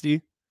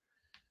nasty.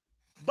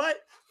 But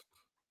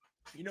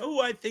you know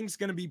who I think is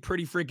going to be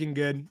pretty freaking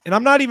good? And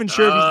I'm not even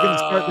sure if he's going to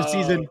start the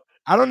season.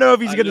 I don't know if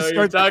he's going to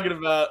start. Talking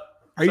about.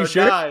 Are you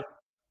sure? Guy.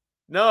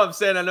 No, I'm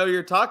saying I know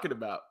you're talking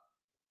about.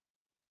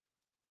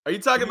 Are you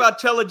talking about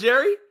Chella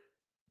Jerry?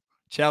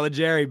 Chella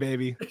Jerry,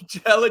 baby.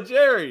 Chella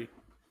Jerry.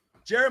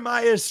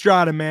 Jeremiah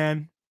Estrada,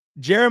 man.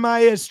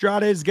 Jeremiah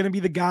Estrada is going to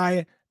be the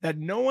guy that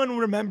no one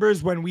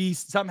remembers when we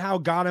somehow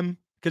got him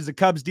because the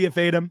Cubs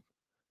DFA'd him.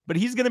 But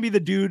he's going to be the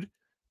dude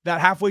that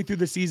halfway through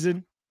the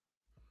season,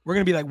 we're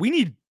going to be like, we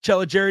need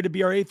Chella Jerry to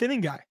be our 8th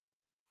inning guy.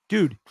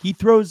 Dude, he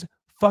throws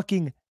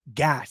fucking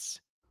gas.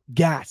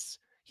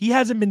 He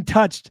hasn't been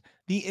touched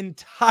the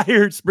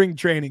entire spring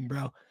training,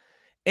 bro.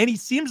 And he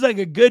seems like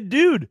a good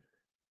dude.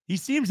 He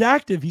seems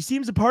active. He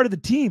seems a part of the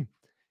team.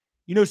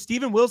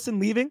 Steven Wilson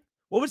leaving.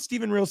 What was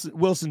Steven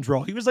Wilson's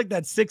role? He was like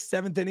that 6th,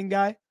 7th inning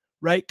guy,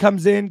 right?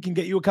 Comes in, can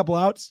get you a couple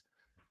outs.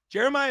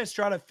 Jeremiah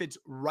Estrada fits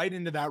right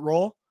into that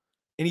role,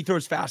 and he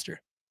throws faster.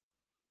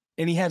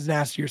 And he has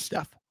nastier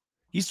stuff.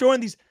 He's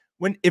throwing these.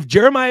 If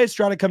Jeremiah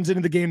Estrada comes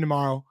into the game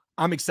tomorrow,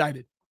 I'm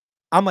excited.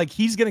 I'm like,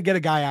 he's going to get a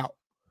guy out.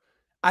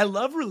 I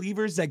love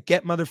relievers that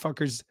get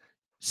motherfuckers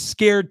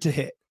scared to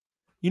hit.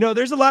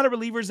 There's a lot of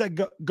relievers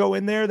that go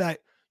in there that,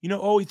 he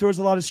throws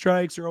a lot of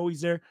strikes or he's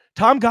there.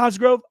 Tom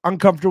Cosgrove,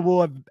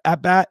 uncomfortable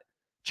at bat.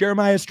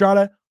 Jeremiah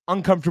Estrada,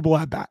 uncomfortable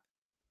at bat.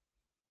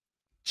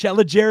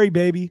 Chella Jerry,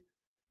 baby.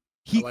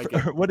 Heat,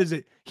 what is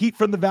it? Heat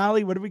from the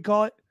Valley. What do we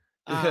call it?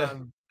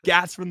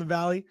 Gas from the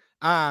Valley.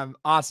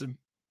 Awesome.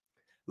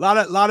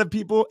 A lot of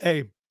people,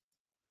 hey,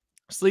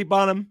 sleep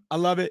on him. I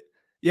love it.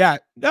 Yeah.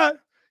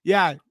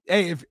 Yeah.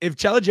 Hey, if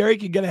Chella Jerry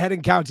can get ahead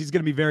in counts, he's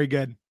going to be very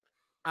good.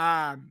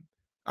 All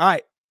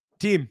right,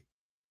 team.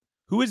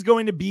 Who is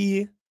going to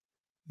be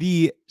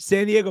the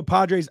San Diego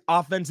Padres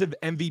offensive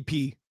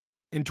MVP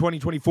in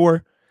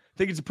 2024? I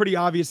think it's a pretty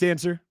obvious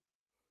answer.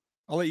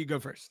 I'll let you go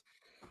first.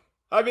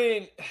 I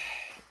mean,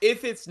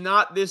 if it's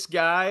not this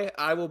guy,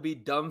 I will be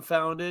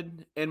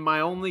dumbfounded. And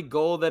my only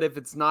goal that if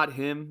it's not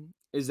him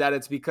is that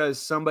it's because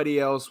somebody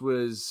else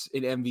was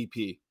an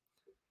MVP.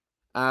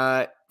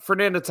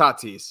 Fernando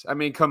Tatis. I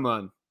mean, come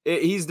on.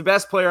 He's the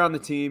best player on the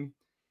team.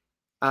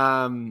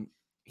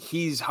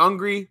 He's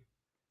hungry.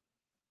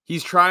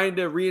 He's trying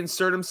to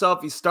reinsert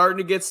himself. He's starting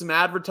to get some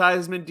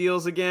advertisement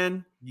deals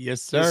again.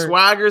 Yes, sir. His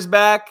swagger's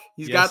back.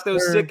 He's Yes, got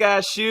those sir.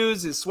 sick-ass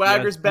shoes. His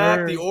swagger's Yes, back.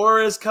 sir. The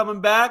aura is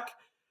coming back.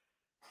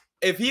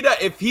 If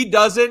he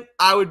doesn't,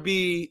 I would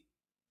be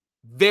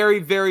very,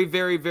 very,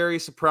 very, very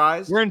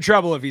surprised. We're in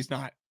trouble if he's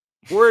not.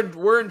 We're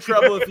in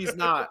trouble if he's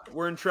not.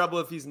 We're in trouble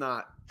if he's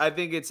not. I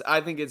think it's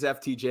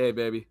FTJ,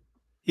 baby.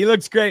 He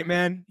looks great,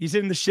 man. He's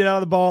hitting the shit out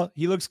of the ball.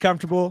 He looks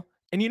comfortable.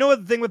 And you know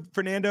what the thing with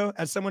Fernando,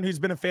 as someone who's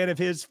been a fan of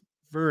his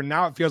for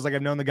now, it feels like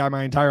I've known the guy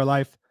my entire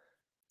life.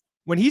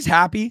 When he's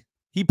happy,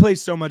 he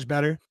plays so much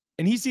better.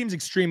 And he seems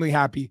extremely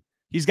happy.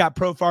 He's got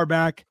Profar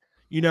back.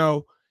 You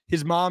know,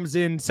 his mom's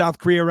in South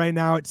Korea right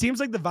now. It seems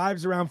like the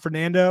vibes around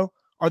Fernando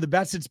are the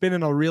best it's been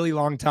in a really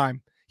long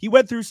time. He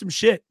went through some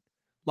shit.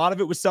 A lot of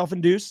it was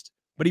self-induced,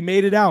 but he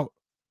made it out.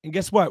 And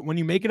guess what? When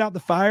you make it out the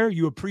fire,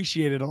 you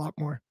appreciate it a lot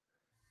more.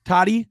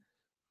 Toddy,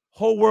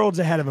 whole world's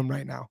ahead of him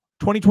right now.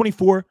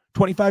 2024,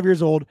 25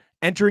 years old,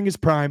 entering his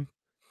prime,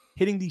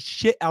 hitting the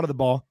shit out of the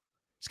ball.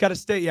 He's got to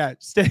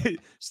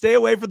stay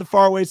away from the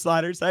faraway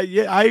sliders.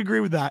 I agree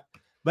with that.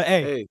 But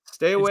hey,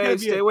 stay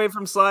away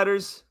from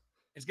sliders.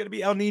 It's gonna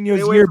be El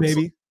Nino's year,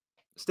 baby.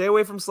 Stay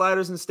away from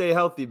sliders and stay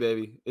healthy,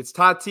 baby. It's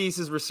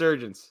Tatis's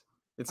resurgence.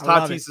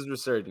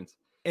 Resurgence.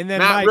 And then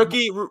Matt,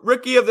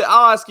 rookie of the.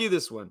 I'll ask you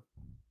this one: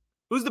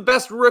 who's the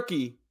best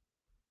rookie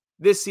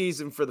this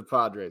season for the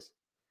Padres?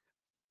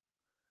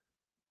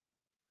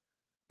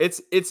 I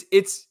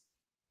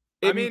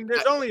mean,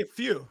 there's only a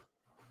few.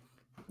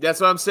 That's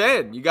what I'm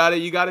saying. You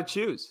gotta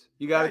choose.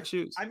 You gotta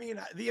choose. I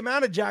mean, the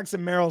amount of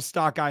Jackson Merrill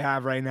stock I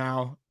have right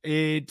now,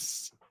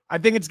 I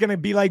think it's gonna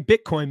be like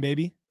Bitcoin,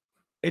 baby.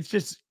 It's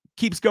just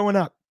keeps going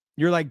up.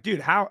 You're like, dude,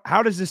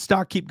 how does this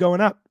stock keep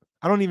going up?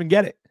 I don't even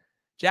get it.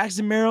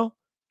 Jackson Merrill,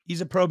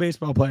 he's a pro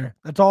baseball player.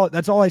 That's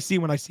all I see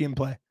when I see him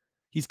play.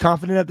 He's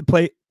confident at the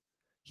plate.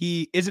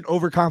 He isn't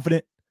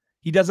overconfident.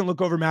 He doesn't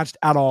look overmatched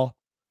at all.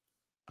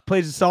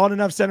 Plays a solid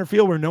enough center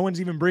field where no one's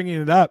even bringing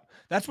it up.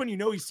 That's when you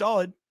know he's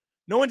solid.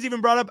 No one's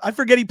even brought up. I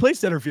forget he plays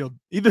center field.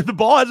 Either the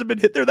ball hasn't been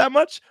hit there that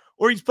much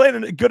or he's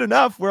playing it good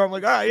enough where I'm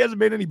like, all right, he hasn't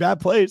made any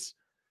bad plays.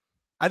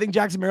 I think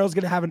Jackson Merrill is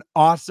going to have an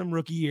awesome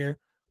rookie year.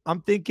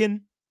 I'm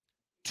thinking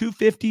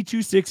 250,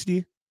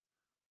 260,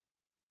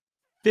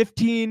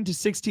 15 to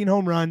 16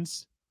 home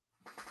runs,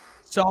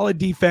 solid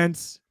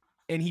defense,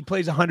 and he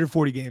plays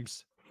 140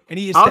 games. And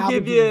he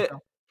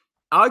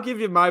I'll give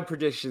you my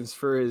predictions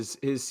for his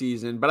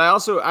season, but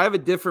I have a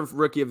different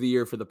rookie of the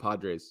year for the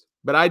Padres.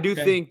 But I do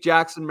think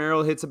Jackson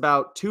Merrill hits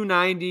about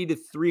 290 to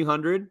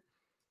 300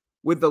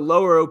 with the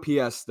lower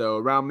OPS, though,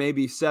 around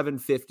maybe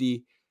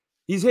 750.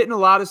 He's hitting a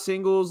lot of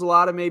singles, a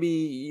lot of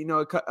maybe,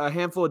 a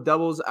handful of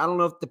doubles. I don't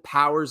know if the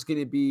power is going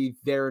to be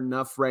there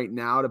enough right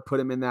now to put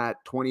him in that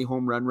 20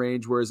 home run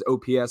range, whereas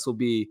OPS will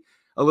be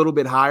a little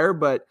bit higher.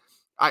 But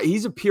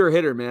he's a pure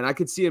hitter, man. I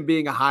could see him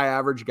being a high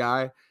average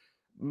guy.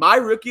 My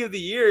rookie of the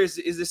year is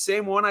the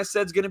same one I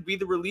said is going to be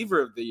the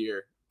reliever of the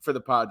year for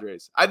the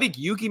Padres. I think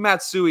Yuki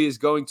Matsui is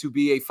going to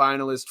be a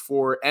finalist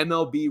for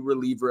MLB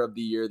reliever of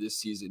the year this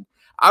season.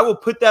 I will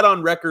put that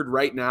on record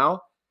right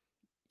now.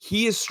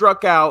 He has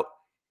struck out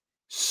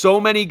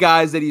so many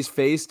guys that he's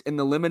faced in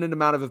the limited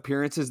amount of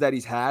appearances that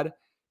he's had.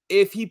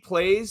 If he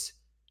plays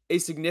a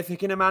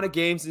significant amount of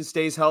games and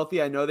stays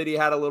healthy, I know that he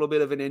had a little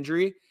bit of an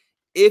injury.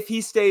 If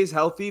he stays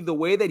healthy, the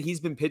way that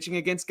he's been pitching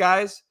against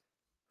guys,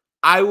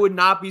 I would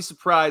not be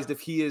surprised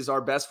if he is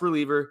our best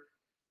reliever,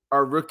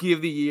 our rookie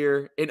of the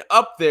year, and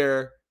up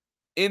there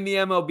in the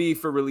MLB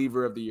for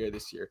reliever of the year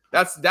this year.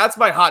 That's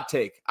my hot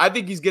take. I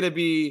think he's going to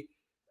be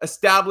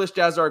established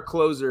as our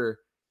closer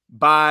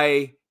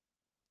by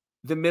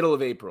the middle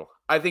of April.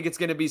 I think it's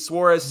going to be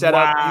Suarez set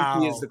up.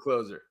 Yuki is the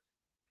closer.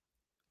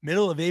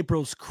 Middle of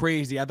April's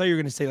crazy. I thought you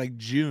were going to say like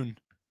June.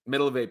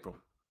 Middle of April.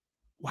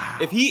 Wow.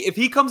 If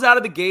he comes out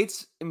of the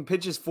gates and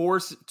pitches 4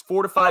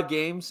 to 5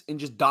 games and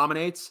just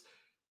dominates,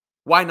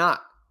 why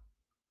not?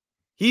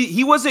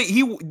 He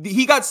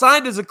got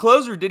signed as a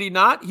closer, did he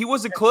not? He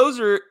was a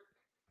closer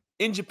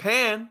in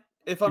Japan,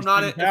 if I'm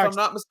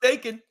not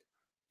mistaken.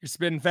 You're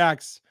spitting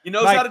facts. He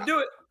knows how to do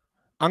it.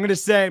 I'm going to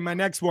say my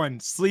next one,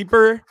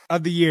 sleeper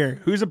of the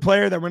year. Who's a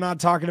player that we're not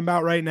talking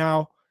about right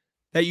now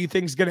that you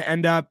think is going to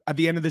end up at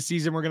the end of the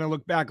season? We're going to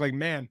look back like,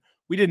 man,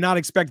 we did not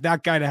expect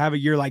that guy to have a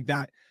year like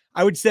that.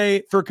 I would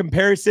say for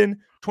comparison,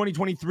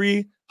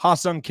 2023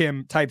 Ha-Seong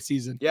Kim type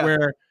season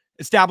where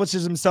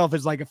establishes himself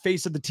as like a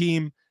face of the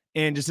team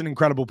and just an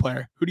incredible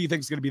player. Who do you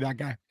think is going to be that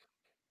guy?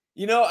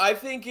 I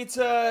think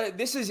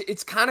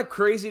it's kind of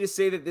crazy to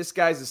say that this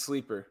guy's a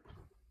sleeper,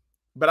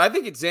 but I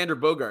think it's Xander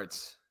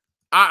Bogaerts.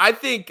 I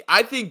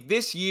think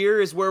this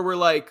year is where we're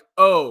like,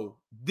 oh,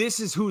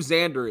 this is who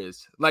Xander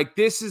is. Like,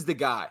 this is the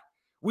guy.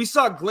 We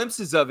saw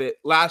glimpses of it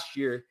last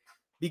year.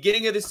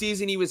 Beginning of the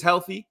season, he was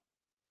healthy,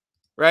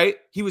 right?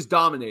 He was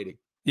dominating.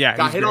 Yeah.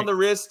 Got hit on the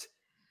wrist,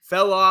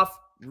 fell off,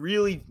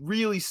 really,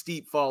 really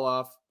steep fall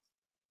off.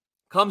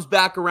 Comes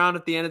back around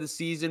at the end of the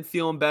season,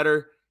 feeling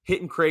better,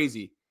 hitting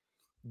crazy.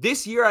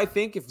 This year, I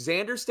think if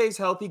Xander stays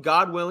healthy,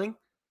 God willing,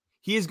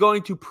 he is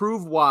going to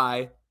prove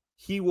why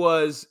he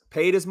was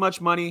paid as much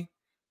money,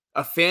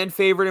 a fan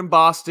favorite in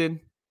Boston,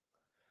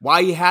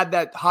 why he had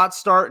that hot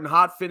start and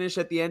hot finish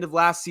at the end of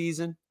last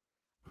season.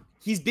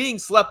 He's being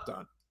slept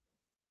on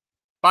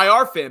by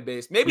our fan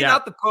base. Maybe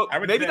not the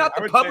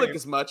public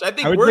as much. I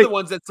think we're the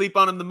ones that sleep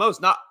on him the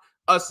most, not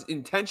us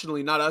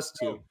intentionally, not us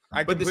two.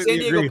 But the San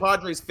Diego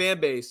Padres fan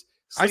base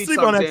sleeps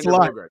on Xander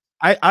Bogaerts.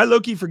 I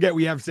low-key forget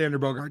we have Xander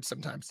Bogaerts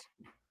sometimes.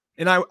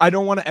 And I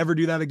don't want to ever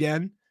do that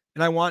again.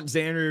 And I want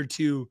Xander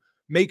to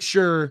make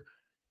sure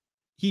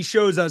he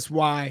shows us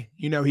why,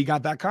 he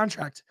got that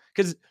contract.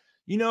 Because,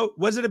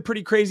 was it a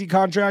pretty crazy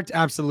contract?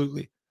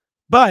 Absolutely.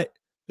 But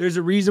there's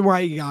a reason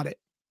why he got it.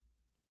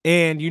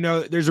 And,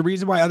 there's a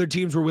reason why other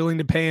teams were willing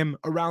to pay him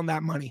around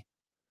that money.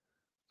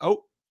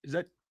 Oh, is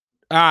that?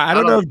 I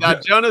don't know.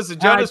 If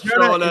Jonah's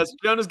trolling us.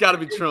 Jonah's got to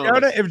be trolling.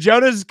 If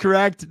Jonah's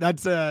correct,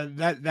 that's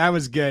that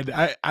was good.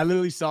 I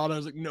literally saw it. I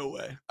was like, no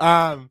way.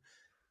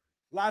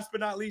 Last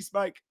but not least,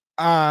 Mike.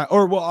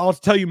 I'll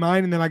tell you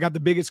mine, and then I got the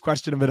biggest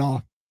question of it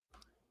all.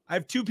 I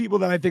have two people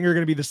that I think are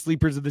going to be the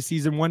sleepers of the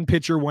season. One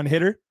pitcher, one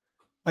hitter.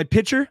 My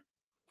pitcher,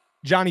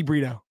 Johnny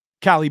Brito,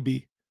 Cali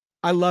B.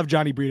 I love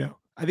Johnny Brito.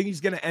 I think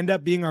he's going to end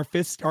up being our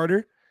fifth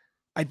starter.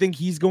 I think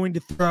he's going to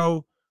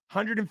throw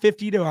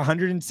 150 to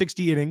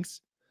 160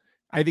 innings.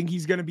 I think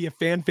he's going to be a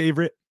fan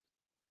favorite.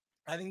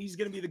 I think he's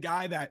going to be the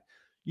guy that,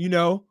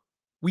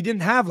 we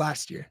didn't have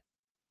last year.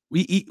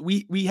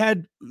 We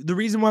had the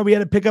reason why we had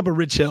to pick up a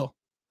Rich Hill.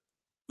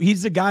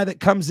 He's the guy that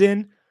comes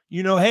in,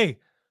 hey,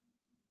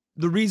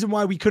 the reason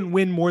why we couldn't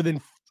win more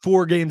than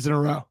 4 games in a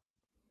row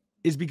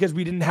is because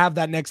we didn't have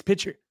that next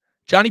pitcher.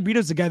 Johnny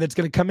Brito's the guy that's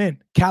going to come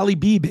in. Cali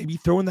B, baby,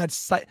 throwing that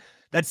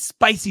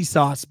spicy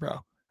sauce, bro.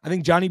 I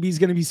think Johnny B is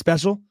going to be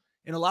special.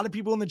 And a lot of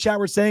people in the chat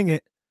were saying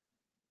it,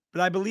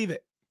 but I believe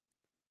it.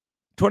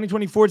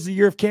 2024 is the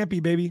year of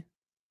Campy, baby.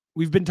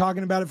 We've been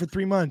talking about it for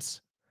 3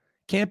 months.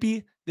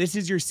 Campy, this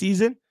is your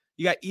season.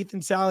 You got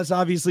Ethan Salas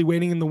obviously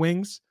waiting in the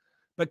wings,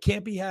 but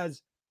Campy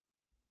has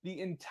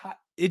the entire.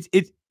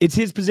 It's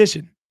his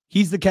position.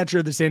 He's the catcher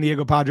of the San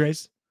Diego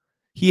Padres.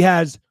 He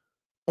has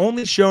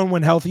only shown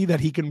when healthy that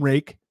he can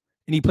rake,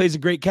 and he plays a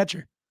great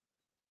catcher.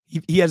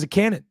 He has a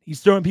cannon.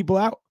 He's throwing people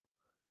out.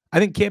 I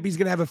think Campy's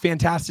going to have a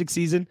fantastic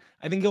season.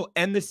 I think he'll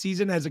end the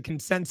season as a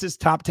consensus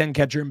top 10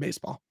 catcher in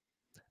baseball.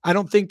 I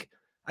don't think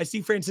I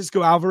see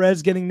Francisco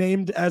Alvarez getting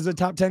named as a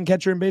top 10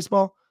 catcher in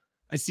baseball.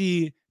 I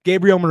see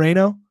Gabriel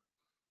Moreno.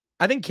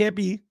 I think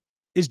Campy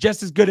is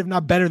just as good, if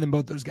not better, than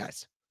both those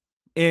guys.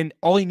 And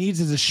all he needs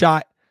is a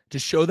shot to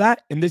show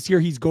that. And this year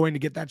he's going to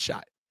get that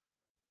shot.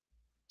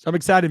 So I'm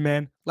excited,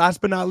 man.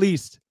 Last but not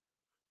least,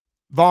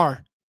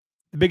 VAR,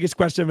 the biggest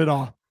question of it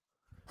all.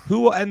 Who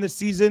will end the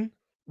season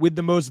with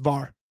the most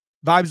VAR?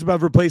 Vibes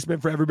above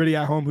replacement for everybody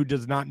at home who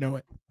does not know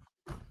it.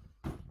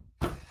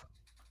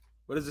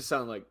 What does it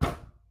sound like?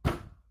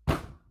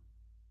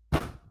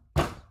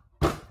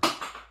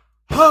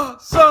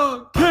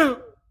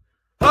 Ha-Seong!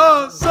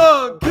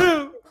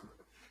 Ha-Seong!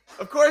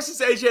 Of course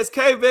it's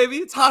HSK, baby.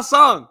 It's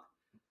Ha-Seong.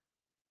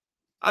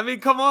 I mean,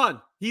 come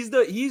on. His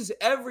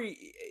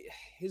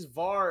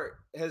VAR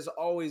has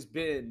always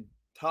been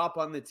top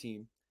on the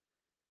team,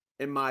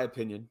 in my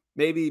opinion.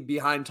 Maybe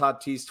behind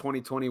Tatis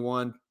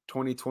 2021,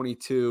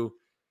 2022.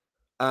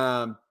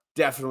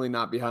 Definitely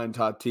not behind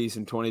Tatis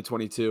in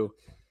 2022.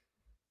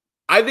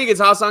 I think it's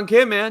Ha-Seong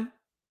Kim, man.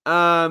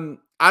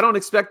 I don't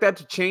expect that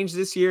to change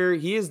this year.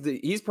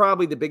 He's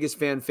probably the biggest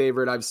fan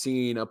favorite I've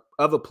seen of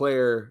a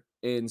player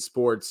in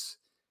sports,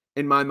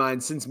 in my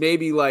mind, since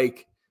maybe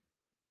like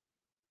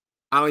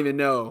I don't even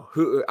know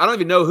who.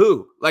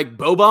 Like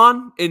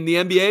Boban in the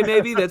NBA,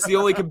 maybe. That's the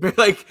only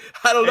like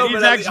I don't know.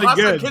 He's actually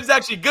good. Kim's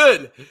actually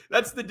good.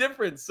 That's the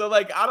difference. So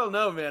like I don't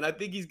know, man. I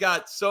think he's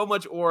got so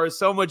much aura,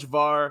 so much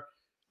VAR.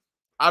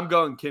 I'm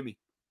going Kimmy.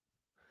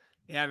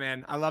 Yeah,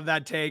 man. I love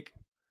that take.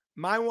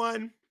 My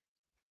one,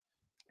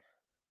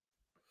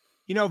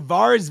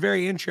 VAR is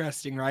very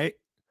interesting, right?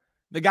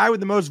 The guy with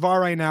the most VAR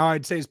right now,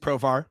 I'd say, is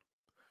Profar.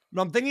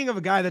 But I'm thinking of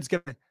a guy that's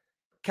going to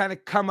kind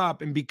of come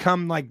up and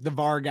become like the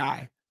VAR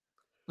guy.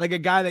 Like a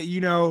guy that,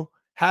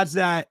 has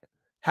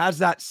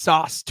that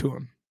sauce to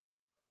him.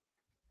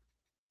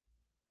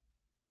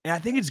 And I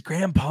think it's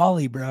Graham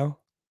Pauley, bro.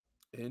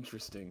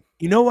 Interesting.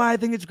 You know why I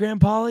think it's Graham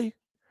Pauley?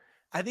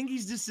 I think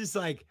he's just this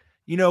like,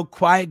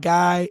 quiet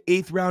guy,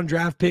 8th round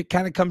draft pick,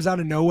 kind of comes out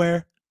of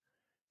nowhere.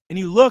 And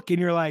you look and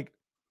you're like,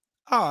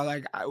 oh,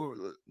 like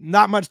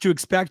not much to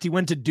expect. He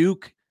went to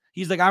Duke.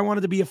 He's like, I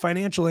wanted to be a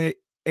financial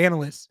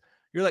analyst.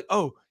 You're like,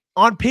 oh,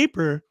 on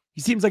paper,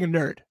 he seems like a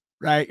nerd,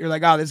 right? You're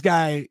like, oh, this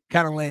guy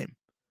kind of lame.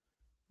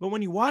 But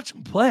when you watch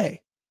him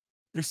play,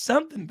 there's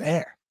something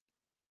there.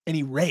 And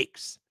he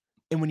rakes.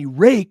 And when you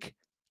rake,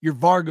 your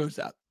VAR goes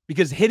up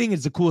because hitting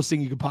is the coolest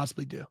thing you could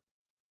possibly do.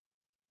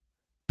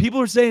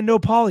 People are saying no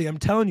Pauly. I'm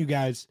telling you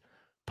guys,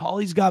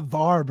 Pauly's got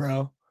VAR,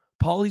 bro.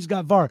 Pauly's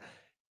got VAR.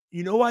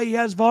 You know why he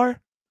has VAR?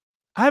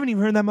 I haven't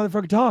even heard that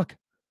motherfucker talk.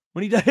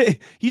 When he does,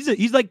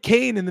 he's like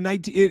Kane in the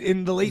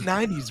late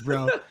 90s,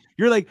 bro.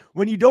 You're like,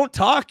 when you don't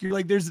talk, you're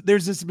like, there's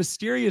this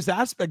mysterious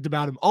aspect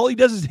about him. All he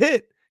does is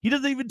hit. He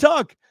doesn't even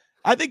talk.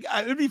 I think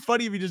it would be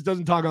funny if he just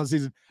doesn't talk all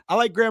season. I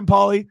like Graham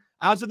Pauley.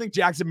 I also think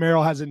Jackson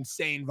Merrill has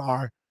insane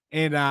VAR,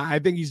 and I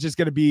think he's just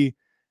gonna be.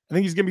 I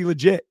think he's gonna be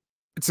legit.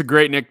 It's a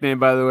great nickname,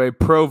 by the way.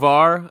 Pro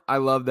VAR. I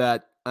love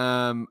that.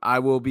 I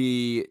will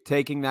be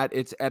taking that.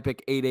 It's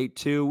Epic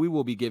 882. We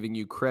will be giving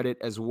you credit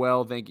as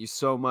well. Thank you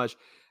so much.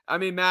 I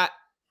mean, Matt,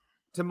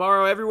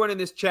 tomorrow, everyone in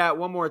this chat,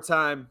 one more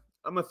time,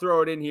 I'm going to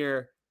throw it in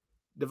here.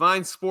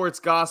 Devine Sports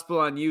Gospel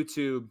on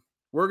YouTube.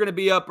 We're going to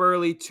be up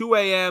early, 2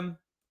 a.m.,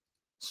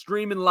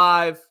 streaming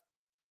live.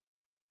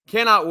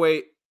 Cannot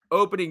wait.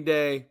 Opening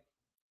day.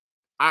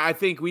 I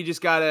think we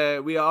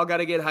all got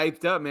to get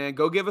hyped up, man.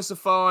 Go give us a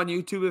follow on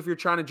YouTube if you're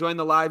trying to join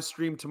the live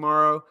stream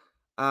tomorrow.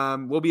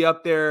 We'll be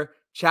up there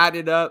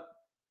chatting it up,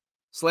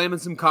 slamming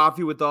some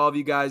coffee with all of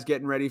you guys,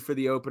 getting ready for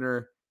the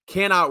opener.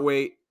 Cannot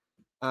wait.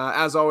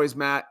 As always,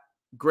 Matt,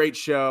 great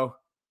show.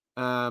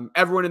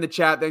 Everyone in the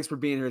chat, thanks for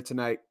being here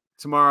tonight.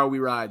 Tomorrow we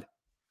ride.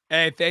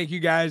 Hey, thank you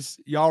guys.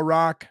 Y'all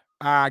rock.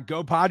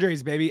 Go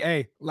Padres, baby.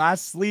 Hey,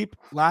 last sleep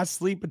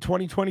of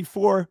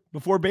 2024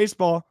 before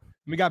baseball.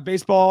 We got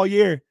baseball all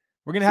year.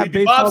 We're gonna have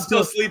baseball. Bob's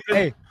still sleeping.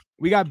 Hey,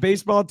 we got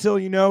baseball till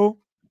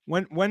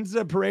when's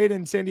the parade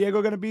in San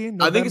Diego gonna be?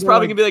 I think it's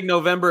probably gonna be like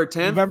November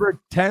 10th.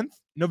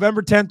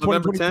 November 10th,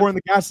 2024 in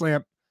the gas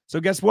lamp. So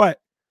guess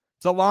what?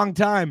 It's a long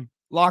time.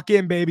 Lock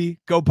in, baby.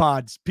 Go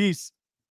Pods. Peace.